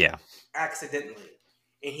them Yeah. accidentally,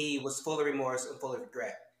 and he was full of remorse and full of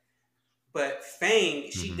regret. But Fang,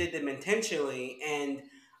 she Hmm. did them intentionally, and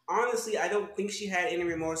honestly, I don't think she had any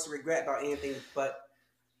remorse or regret about anything but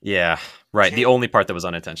Yeah. Right. The only Chang. part that was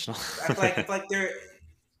unintentional. I feel like they're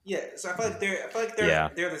yeah. So I feel like Yeah.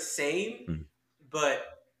 they're the same, Hmm. but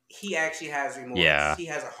he actually has remorse. Yeah. He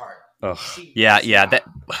has a heart. Ugh. She Yeah, does yeah. not. That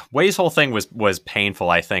Way's whole thing was painful.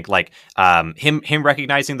 I think like him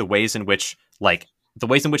recognizing the ways in which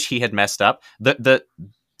he had messed up. The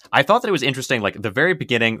I thought that it was interesting. Like the very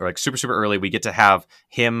beginning, or like super early, we get to have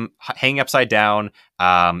him hanging upside down,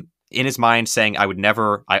 in his mind saying, "I would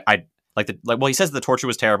never." I like the like. Well, he says the torture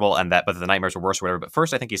was terrible and that, but the nightmares were worse or whatever. But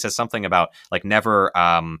first, I think he says something about like never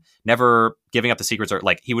giving up the secrets, or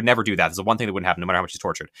like he would never do that. There's the one thing that wouldn't happen, no matter how much he's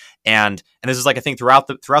tortured. And this is like a thing throughout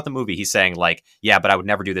the movie. He's saying like, yeah, but I would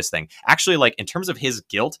never do this thing. Actually, like in terms of his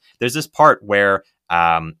guilt, there's this part where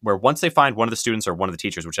once they find one of the students or one of the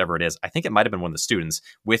teachers, whichever it is, I think it might have been one of the students,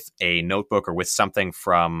 with a notebook or with something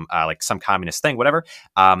from like some communist thing, whatever.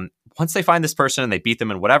 Once they find this person and they beat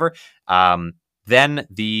them and whatever, then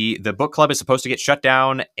the book club is supposed to get shut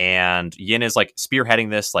down, and Yin is like spearheading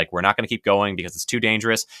this, like we're not going to keep going because it's too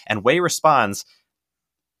dangerous. And Wei responds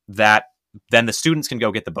that then the students can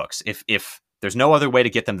go get the books. If there's no other way to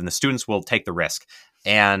get them, then the students will take the risk.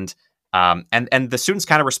 And and the students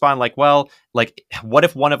kind of respond like, well, like what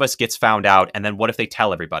if one of us gets found out, and then what if they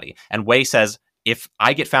tell everybody? And Wei says, if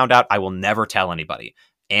I get found out, I will never tell anybody,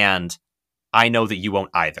 and I know that you won't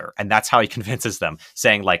either. And that's how he convinces them,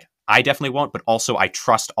 saying like, I definitely won't, but also I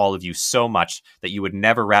trust all of you so much that you would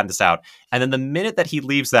never rat this out. And then the minute that he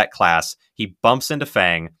leaves that class, he bumps into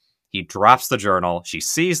Fang. He drops the journal. She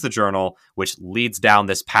sees the journal, which leads down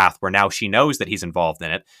this path where now she knows that he's involved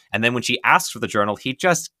in it. And then when she asks for the journal, he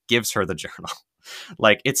just gives her the journal.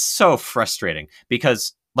 Like, it's so frustrating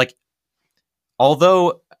because, like,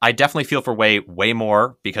 although I definitely feel for way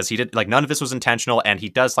more because he did like none of this was intentional, and he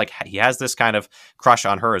does like he has this kind of crush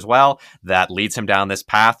on her as well that leads him down this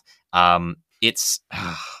path. It's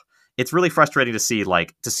it's really frustrating to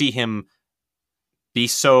see him be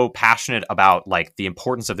so passionate about like the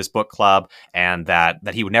importance of this book club, and that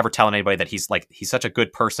he would never tell anybody, that he's such a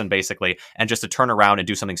good person basically, and just to turn around and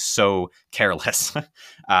do something so careless,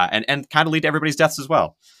 and kind of lead to everybody's deaths as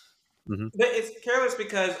well. Hmm. But it's careless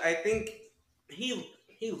because I think he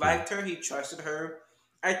liked her. He trusted her.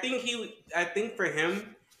 I think for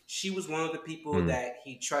him, she was one of the people Mm-hmm. that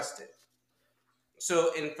he trusted.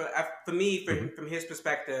 So, and for me, Mm-hmm. from his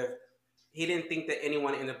perspective, he didn't think that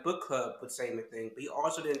anyone in the book club would say anything, but he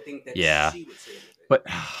also didn't think that Yeah, she would say anything.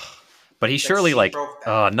 but But he Like surely she like broke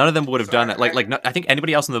that. none of them would have So done that. Like I think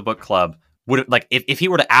anybody else in the book club would have like if he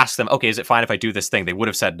were to ask them, okay, is it fine if I do this thing? They would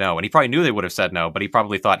have said no, and he probably knew they would have said no, but he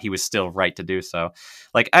probably thought he was still right to do so.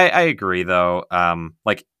 Like I agree though.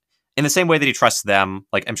 Like in the same way that he trusts them,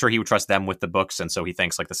 like I'm sure he would trust them with the books, and so he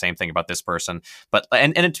thinks like the same thing about this person. But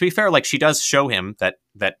and to be fair, like she does show him that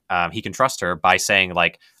he can trust her by saying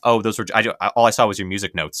like, oh, those were all I saw was your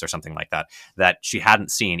music notes or something like that that she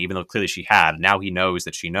hadn't seen, even though clearly she had. Now he knows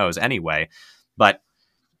that she knows anyway, but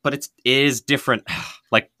it is different.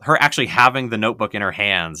 Like her actually having the notebook in her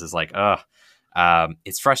hands is like,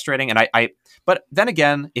 it's frustrating. And but then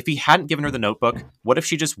again, if he hadn't given her the notebook, what if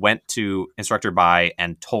she just went to Instructor Bai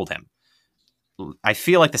and told him? I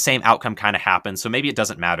feel like the same outcome kind of happened, so maybe it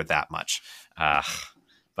doesn't matter that much.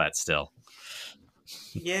 But still,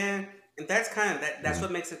 yeah, and that's kind of that's Mhm.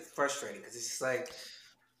 what makes it frustrating because it's just like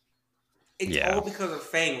it's Yeah. all because of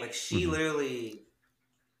Fang. Like she Hmm. literally,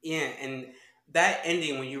 yeah, and that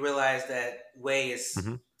ending when you realize that Wei is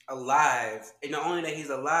Hmm. alive, and not only that he's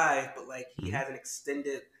alive, but like he Hmm. has an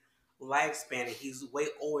extended lifespan and he's way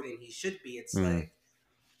older than he should be. It's Hmm. like,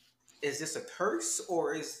 is this a curse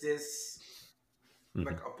or is this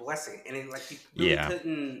like Hmm. a blessing? And it, like he really Yeah.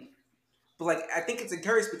 couldn't. But like I think it's a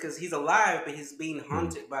curse because he's alive, but he's being Hmm.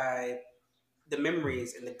 haunted by the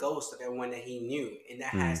memories and the ghosts of everyone that he knew, and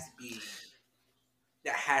Hmm.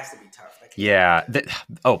 that has to be tough. That can't be Yeah. good.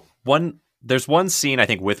 One. There's one scene I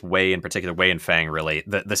think with Wei in particular, Wei and Fang really.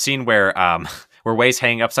 The scene where where Wei's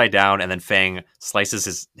hanging upside down and then Fang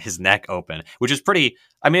slices his neck open, which is pretty.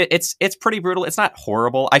 I mean, it's pretty brutal. It's not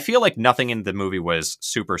horrible. I feel like nothing in the movie was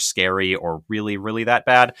super scary or really that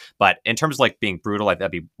bad. But in terms of like being brutal, like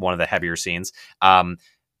that'd be one of the heavier scenes.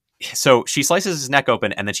 So she slices his neck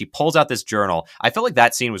open and then she pulls out this journal. I felt like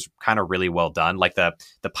that scene was kind of really well done. Like the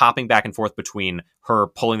popping back and forth between her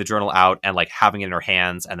pulling the journal out and like having it in her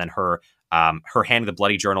hands, and then her handing the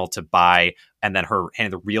bloody journal to Bai, and then her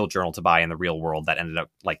handing the real journal to Bai in the real world that ended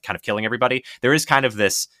up like kind of killing everybody. There is kind of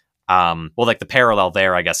this well, like the parallel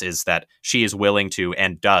there, I guess, is that she is willing to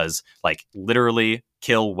and does like literally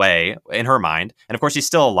kill Wei in her mind. And of course he's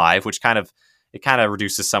still alive, which kind of it kind of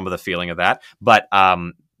reduces some of the feeling of that.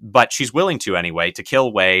 But she's willing to anyway to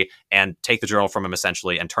kill Wei and take the journal from him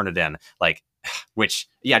essentially and turn it in, like, which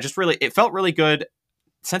yeah, just really it felt really good.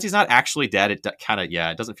 Since he's not actually dead, it kind of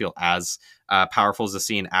it doesn't feel as powerful as the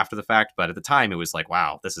scene after the fact. But at the time, it was like,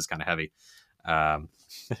 wow, this is kind of heavy. Um,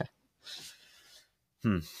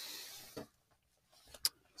 hmm.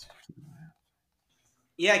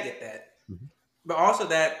 Yeah, I get that. Mhm. But also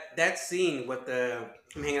that scene with the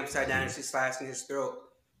him hanging upside down and Mhm. she slicing his throat,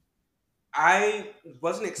 I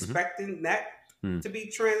wasn't Mhm. expecting that Mhm. to be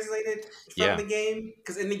translated from Yeah. the game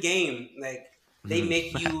because in the game, like they Mhm.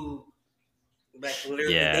 make you like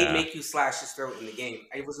literally they Yeah. make you slash his throat in the game.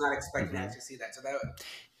 I was not expecting to Hmm. actually see that, so that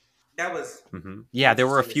was Yeah, there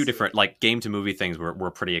were a interesting to few different see. like game to movie things were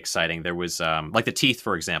pretty exciting. There was like the teeth,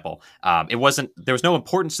 for example. It wasn't there was no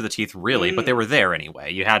importance to the teeth really, but they were Mm. there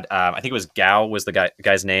anyway. You had I think it was Gao was the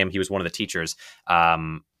guy's name. He was one of the teachers.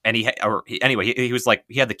 And anyway, he was like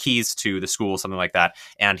he had the keys to the school, something like that,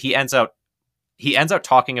 and he ends up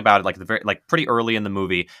talking about it like the very like pretty early in the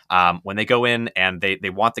movie when they go in and they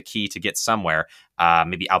want the key to get somewhere,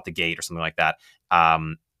 maybe out the gate or something like that.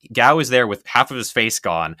 Gao is there with half of his face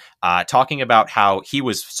gone, talking about how he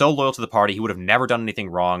was so loyal to the party, he would have never done anything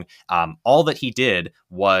wrong. All that he did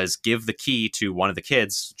was give the key to one of the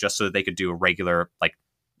kids just so that they could do a regular, like,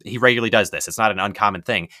 he regularly does this. It's not an uncommon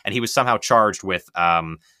thing. And he was somehow charged with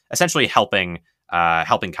essentially helping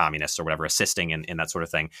communists or whatever, assisting in that sort of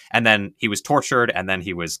thing. And then he was tortured and then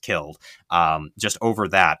he was killed just over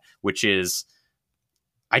that, which is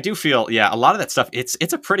I do feel, yeah, a lot of that stuff. It's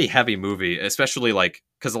a pretty heavy movie, especially like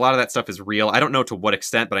because a lot of that stuff is real. I don't know to what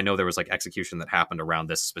extent, but I know there was like execution that happened around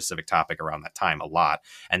this specific topic around that time a lot,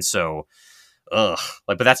 and so, ugh,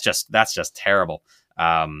 like, but that's just terrible.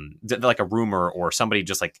 Like a rumor or somebody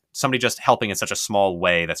just helping in such a small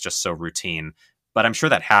way that's just so routine. But I'm sure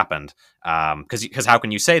that happened because how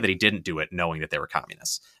can you say that he didn't do it knowing that they were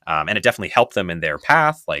communists? And it definitely helped them in their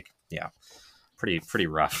path. Like, yeah, pretty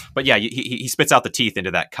rough. But yeah, he spits out the teeth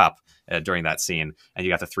into that cup during that scene, and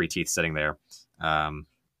you got the three teeth sitting there. Um,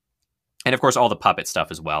 and of course, all the puppet stuff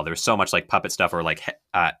as well. There's so much like puppet stuff or like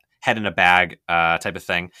head in a bag type of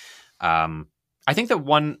thing. I think that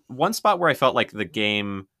one spot where I felt like the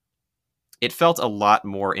game it felt a lot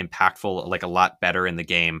more impactful, like a lot better in the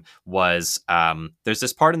game was there's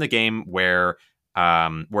this part in the game where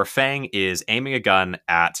Fang is aiming a gun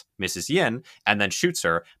at Mrs. Yin and then shoots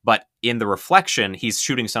her, but in the reflection, he's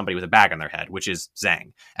shooting somebody with a bag on their head, which is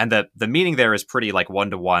Zhang. And the meaning there is pretty like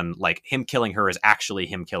 1-to-1. Like him killing her is actually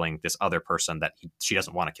him killing this other person that she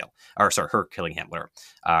doesn't want to kill, or sorry, her killing him, whatever,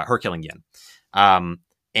 her killing Yin.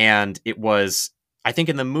 And it was, I think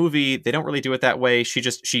in the movie they don't really do it that way.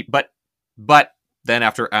 But then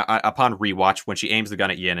after upon rewatch, when she aims the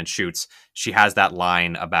gun at Yin and shoots, she has that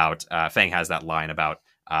line about Fang has that line about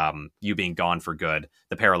you being gone for good,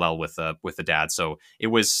 the parallel with the dad. So it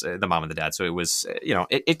was the mom and the dad. So it was,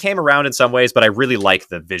 it came around in some ways, but I really like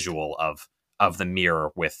the visual of the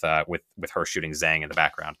mirror with her shooting Zhang in the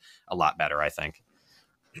background a lot better, I think.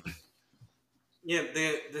 Yeah,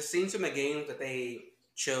 the scenes from the game that they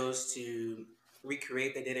chose to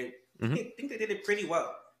recreate, they did it. Mm-hmm. I think they did it pretty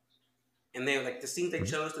well. And then like the scenes they Mm-hmm.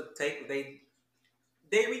 chose to take, they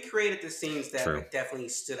recreated the scenes that True. like, definitely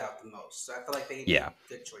stood out the most. So I feel like they made Yeah.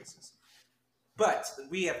 good choices. But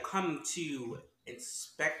we have come to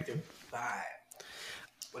Inspector Bai.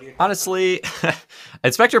 What are your thoughts on Honestly,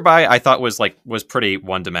 Inspector Bai I thought was pretty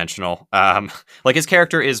one dimensional. Like his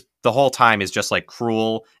character is the whole time is just like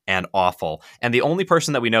cruel and awful, and the only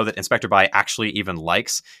person that we know that Inspector Bai actually even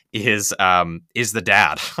likes is the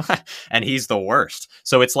dad, and he's the worst.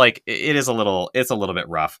 So it's like it's a little bit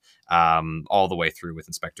rough all the way through with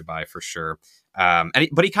Inspector Bai for sure.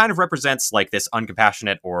 But he kind of represents like this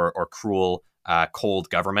uncompassionate or cruel, cold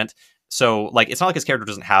government. So like it's not like his character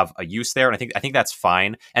doesn't have a use there, and I think that's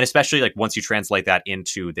fine. And especially like once you translate that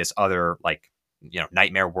into this other like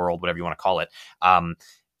nightmare world, whatever you want to call it.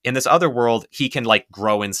 In this other world, he can like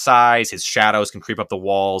grow in size. His shadows can creep up the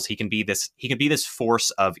walls. He can be this force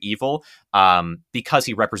of evil because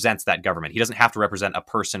he represents that government. He doesn't have to represent a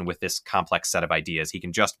person with this complex set of ideas. He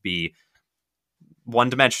can just be one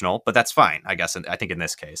dimensional, but that's fine, I guess. And I think in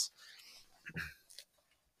this case.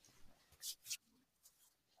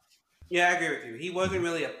 Yeah, I agree with you. He wasn't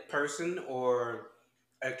really a person or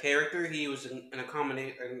a character. He was an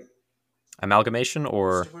accommodation. Amalgamation What's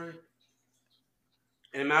or. the word?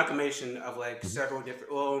 An amalgamation of like Mhm. several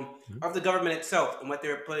different, Mhm. of the government itself and what they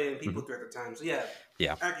were putting people Mhm. through at the time. So yeah,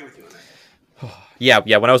 Yeah. I agree with you on that.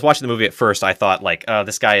 Yeah. When I was watching the movie at first, I thought like,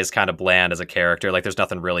 this guy is kind of bland as a character. Like, there's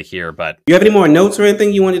nothing really here. But You have any more notes or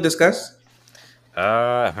anything you want to discuss?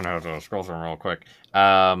 I'm gonna scroll through them real quick.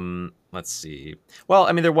 Let's see. Well,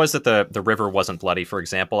 I mean, there was that the river wasn't bloody, for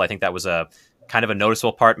example. I think that was a kind of a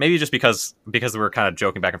noticeable part. Maybe just because we were kind of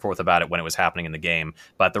joking back and forth about it when it was happening in the game.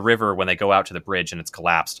 But the river, when they go out to the bridge and it's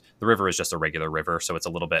collapsed, the river is just a regular river, so it's a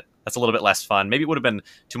little bit less fun. Maybe it would have been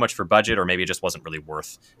too much for budget, or maybe it just wasn't really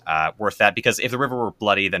worth that. Because if the river were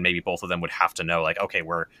bloody, then maybe both of them would have to know, like, okay,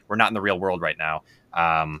 we're not in the real world right now.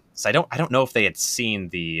 So I don't know if they had seen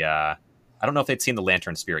the. I don't know if they'd seen the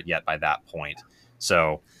Lantern Spirit yet by that point.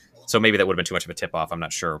 So maybe that would have been too much of a tip off. I'm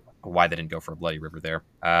not sure why they didn't go for a bloody river there.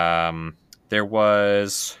 There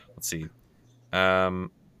was, let's see.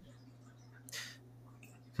 Um,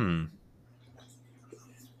 hmm.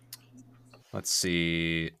 Let's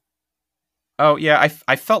see. Oh yeah,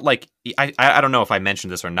 I felt like I don't know if I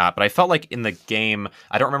mentioned this or not, but I felt like in the game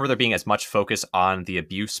I don't remember there being as much focus on the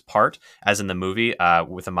abuse part as in the movie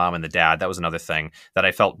with the mom and the dad. That was another thing that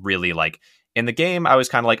I felt really like. In the game, I was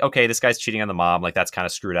kind of like, okay, this guy's cheating on the mom, like that's kind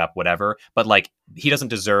of screwed up, whatever. But like he doesn't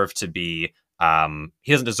deserve to be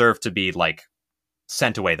like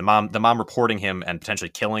sent away. The mom reporting him and potentially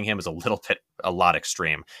killing him is a lot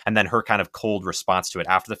extreme. And then her kind of cold response to it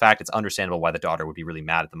after the fact, it's understandable why the daughter would be really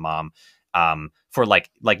mad at the mom. For like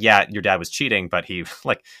yeah, your dad was cheating, but he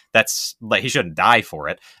like that's like he shouldn't die for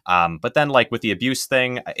it. But then like with the abuse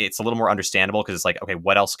thing, it's a little more understandable because it's like, okay,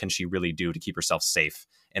 what else can she really do to keep herself safe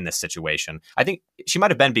in this situation? I think she might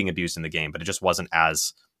have been being abused in the game, but it just wasn't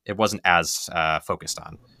as focused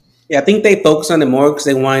on. Yeah, I think they focus on it more because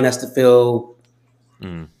they wanted us to feel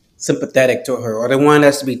Mm. sympathetic to her, or they wanted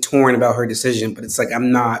us to be torn about her decision. But it's like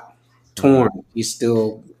I'm not Mm-hmm. torn. She's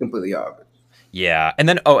still completely off it. Yeah, and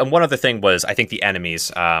then and one other thing was I think the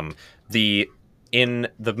enemies. The In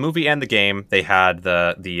the movie and the game they had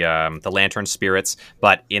the lantern spirits,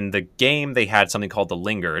 but in the game they had something called the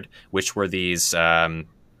lingered, which were these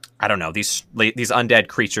I don't know, these undead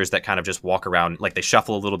creatures that kind of just walk around, like they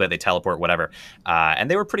shuffle a little bit, they teleport, whatever, and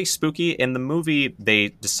they were pretty spooky. In the movie, they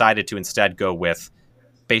decided to instead go with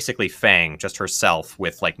basically Fang, just herself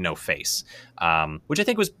with like no face, which I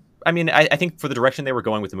think was. I mean, I think for the direction they were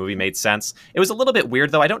going with the movie made sense. It was a little bit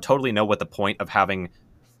weird though. I don't totally know what the point of having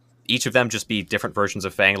each of them just be different versions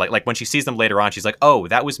of Fang. Like when she sees them later on, she's like, "Oh,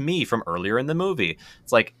 that was me from earlier in the movie."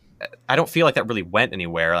 It's like I don't feel like that really went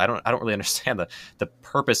anywhere. I don't really understand the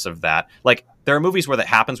purpose of that. Like there are movies where that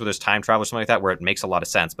happens, where there's time travel or something like that, where it makes a lot of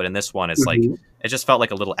sense. But in this one, it's like Mhm. it just felt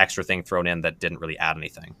like a little extra thing thrown in that didn't really add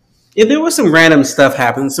anything. Yeah, there was some random stuff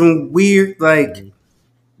happening, some weird like Hmm.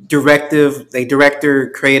 director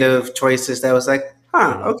creative choices that was like,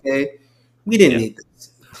 huh, Hmm. okay, we didn't Yeah. need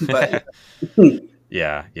this, but yeah.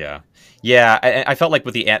 Yeah, yeah, yeah. I felt like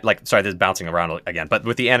with the like, sorry, this is bouncing around again, but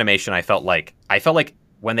with the animation, I felt like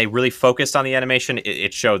when they really focused on the animation,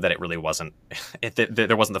 it showed that it really wasn't.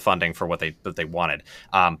 There wasn't the funding for what they wanted.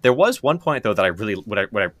 There was one point though that I really what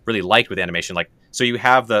I really liked with animation, like so you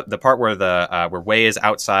have the part where the where Wei is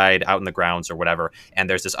outside out in the grounds or whatever, and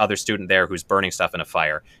there's this other student there who's burning stuff in a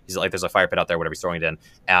fire. He's like, there's a fire pit out there, whatever he's throwing it in,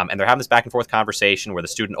 and they're having this back and forth conversation where the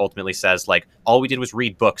student ultimately says like, all we did was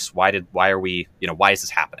read books. Why are we, why is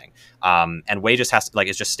this happening? And Wei just has to, like,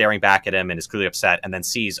 is just staring back at him and is clearly upset, and then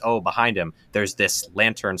sees, oh, behind him there's this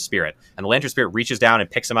lantern spirit, and the lantern spirit reaches down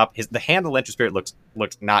and picks him up. The hand of the lantern spirit looks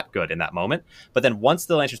not good in that moment, but then once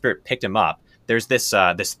the lantern spirit picked him up, there's this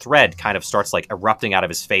thread kind of starts like erupting out of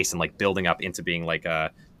his face and like building up into being like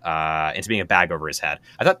a into being a bag over his head.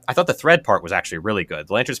 I thought the thread part was actually really good.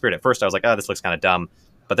 The lantern spirit at first I was like, oh, this looks kind of dumb,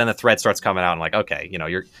 but then the thread starts coming out and like, okay,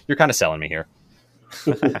 you're kind of selling me here.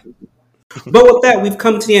 But with that, we've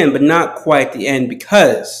come to the end, but not quite the end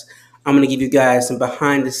because I'm going to give you guys some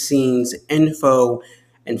behind the scenes info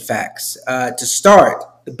and facts. To start,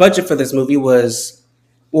 the budget for this movie was,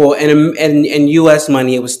 well, in US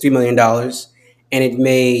money, it was $3 million, and it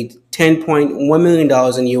made $10.1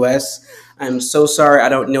 million in US. I'm so sorry, I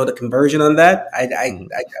don't know the conversion on that. Mhm.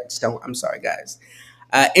 I just don't. I'm sorry, guys.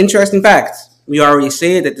 Interesting fact. We already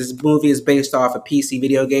said that this movie is based off a PC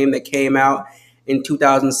video game that came out in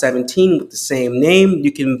 2017 with the same name.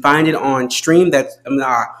 You can find it on Stream. You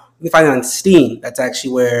can find it on Steam. That's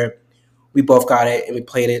actually where we both got it and we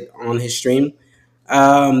played it on his stream.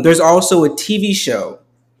 There's also a TV show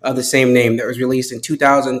of the same name that was released in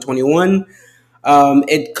 2021.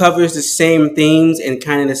 It covers the same themes and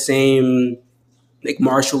kind of the same like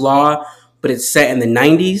martial law, but it's set in the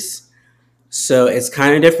 90s. So it's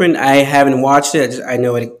kind of different. I haven't watched it. I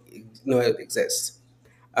know it exists.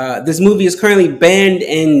 This movie is currently banned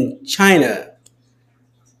in China,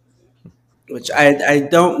 which I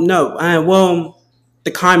don't know. Well,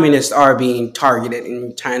 the communists are being targeted,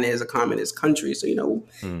 and China is a communist country, so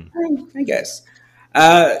Mm. I guess.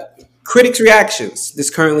 Uh, Critics' reactions. This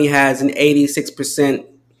currently has an 86%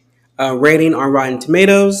 rating on Rotten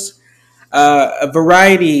Tomatoes. A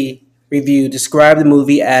Variety review described the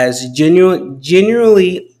movie as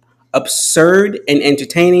genuinely absurd and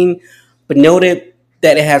entertaining, but noted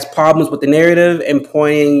that it has problems with the narrative and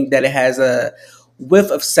pointing that it has a whiff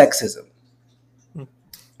of sexism.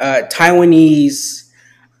 Taiwanese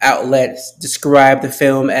outlets describe the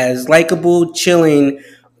film as likable, chilling,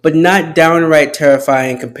 but not downright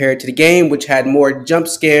terrifying compared to the game, which had more jump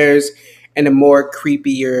scares and a more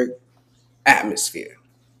creepier atmosphere.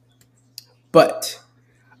 But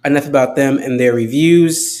enough about them and their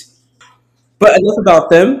reviews. But enough about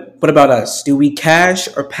them. What about us? Do we cash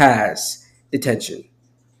or pass Detention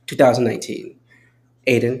 2019?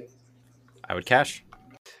 Aiden. I would cash.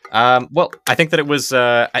 Well, I think that it was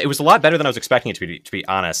a lot better than I was expecting it to be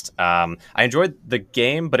honest. I enjoyed the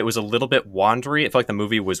game, but it was a little bit wandery. It felt like the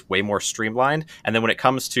movie was way more streamlined. And then when it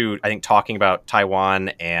comes to, I think, talking about Taiwan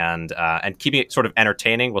and keeping it sort of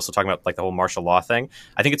entertaining, while still talking about like the whole martial law thing,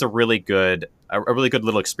 I think it's a really good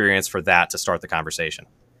little experience for that to start the conversation.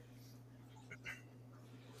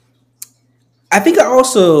 I think I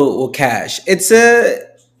also will cash. It's an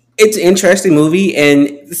interesting movie, and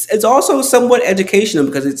it's also somewhat educational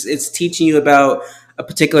because it's teaching you about a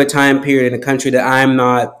particular time period in a country that I'm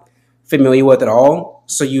not familiar with at all.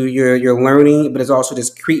 So you're learning, but it's also this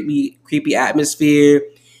creepy atmosphere.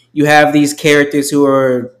 You have these characters who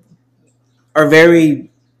are very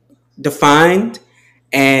defined,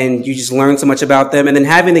 and you just learn so much about them. And then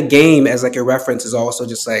having the game as like a reference is also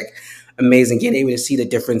just like amazing. Getting able to see the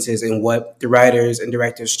differences in what the writers and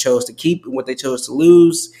directors chose to keep and what they chose to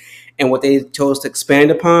lose and what they chose to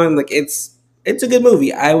expand upon. Like it's a good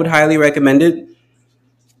movie. I would highly recommend it.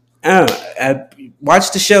 I don't know. I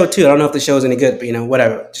watched the show too. I don't know if the show is any good, but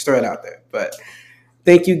whatever. Just throw it out there. But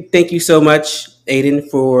thank you so much, Aiden,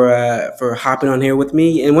 for hopping on here with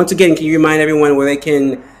me. And once again, can you remind everyone where they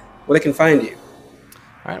can find you?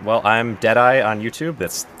 All right. Well, I'm Deadeye on YouTube.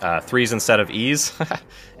 That's threes instead of e's,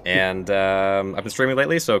 and I've been streaming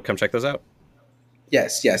lately, so come check those out.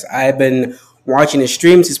 Yes, yes. I've been watching the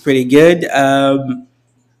streams. It's pretty good.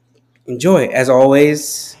 Enjoy. As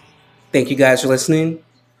always, thank you guys for listening.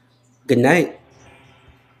 Good night.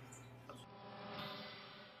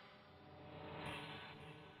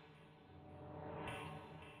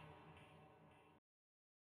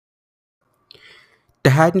 The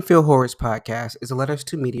Haddonfield Horrors Podcast is a Letters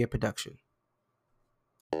to Media production.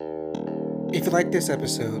 If you like this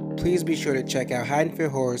episode, please be sure to check out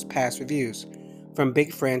Haddonfield Horror's past reviews from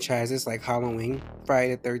big franchises like Halloween,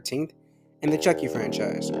 Friday the 13th, and the Chucky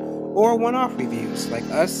franchise, or one off reviews like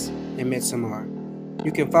Us and Midsommar.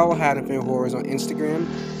 You can follow Haddonfield Horrors on Instagram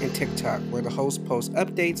and TikTok, where the host posts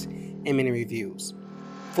updates and mini reviews.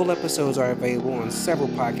 Full episodes are available on several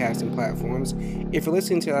podcasting platforms. If you're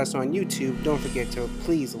listening to us on YouTube, don't forget to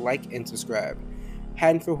please like and subscribe.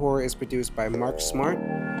 Haddonfield Horror is produced by Mark Smart,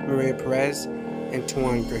 Maria Perez, and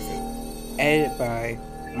Tawan Griffin. Edited by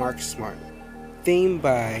Mark Smart. Theme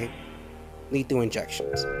by Lethal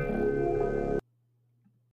Injections.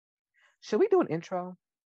 Should we do an intro?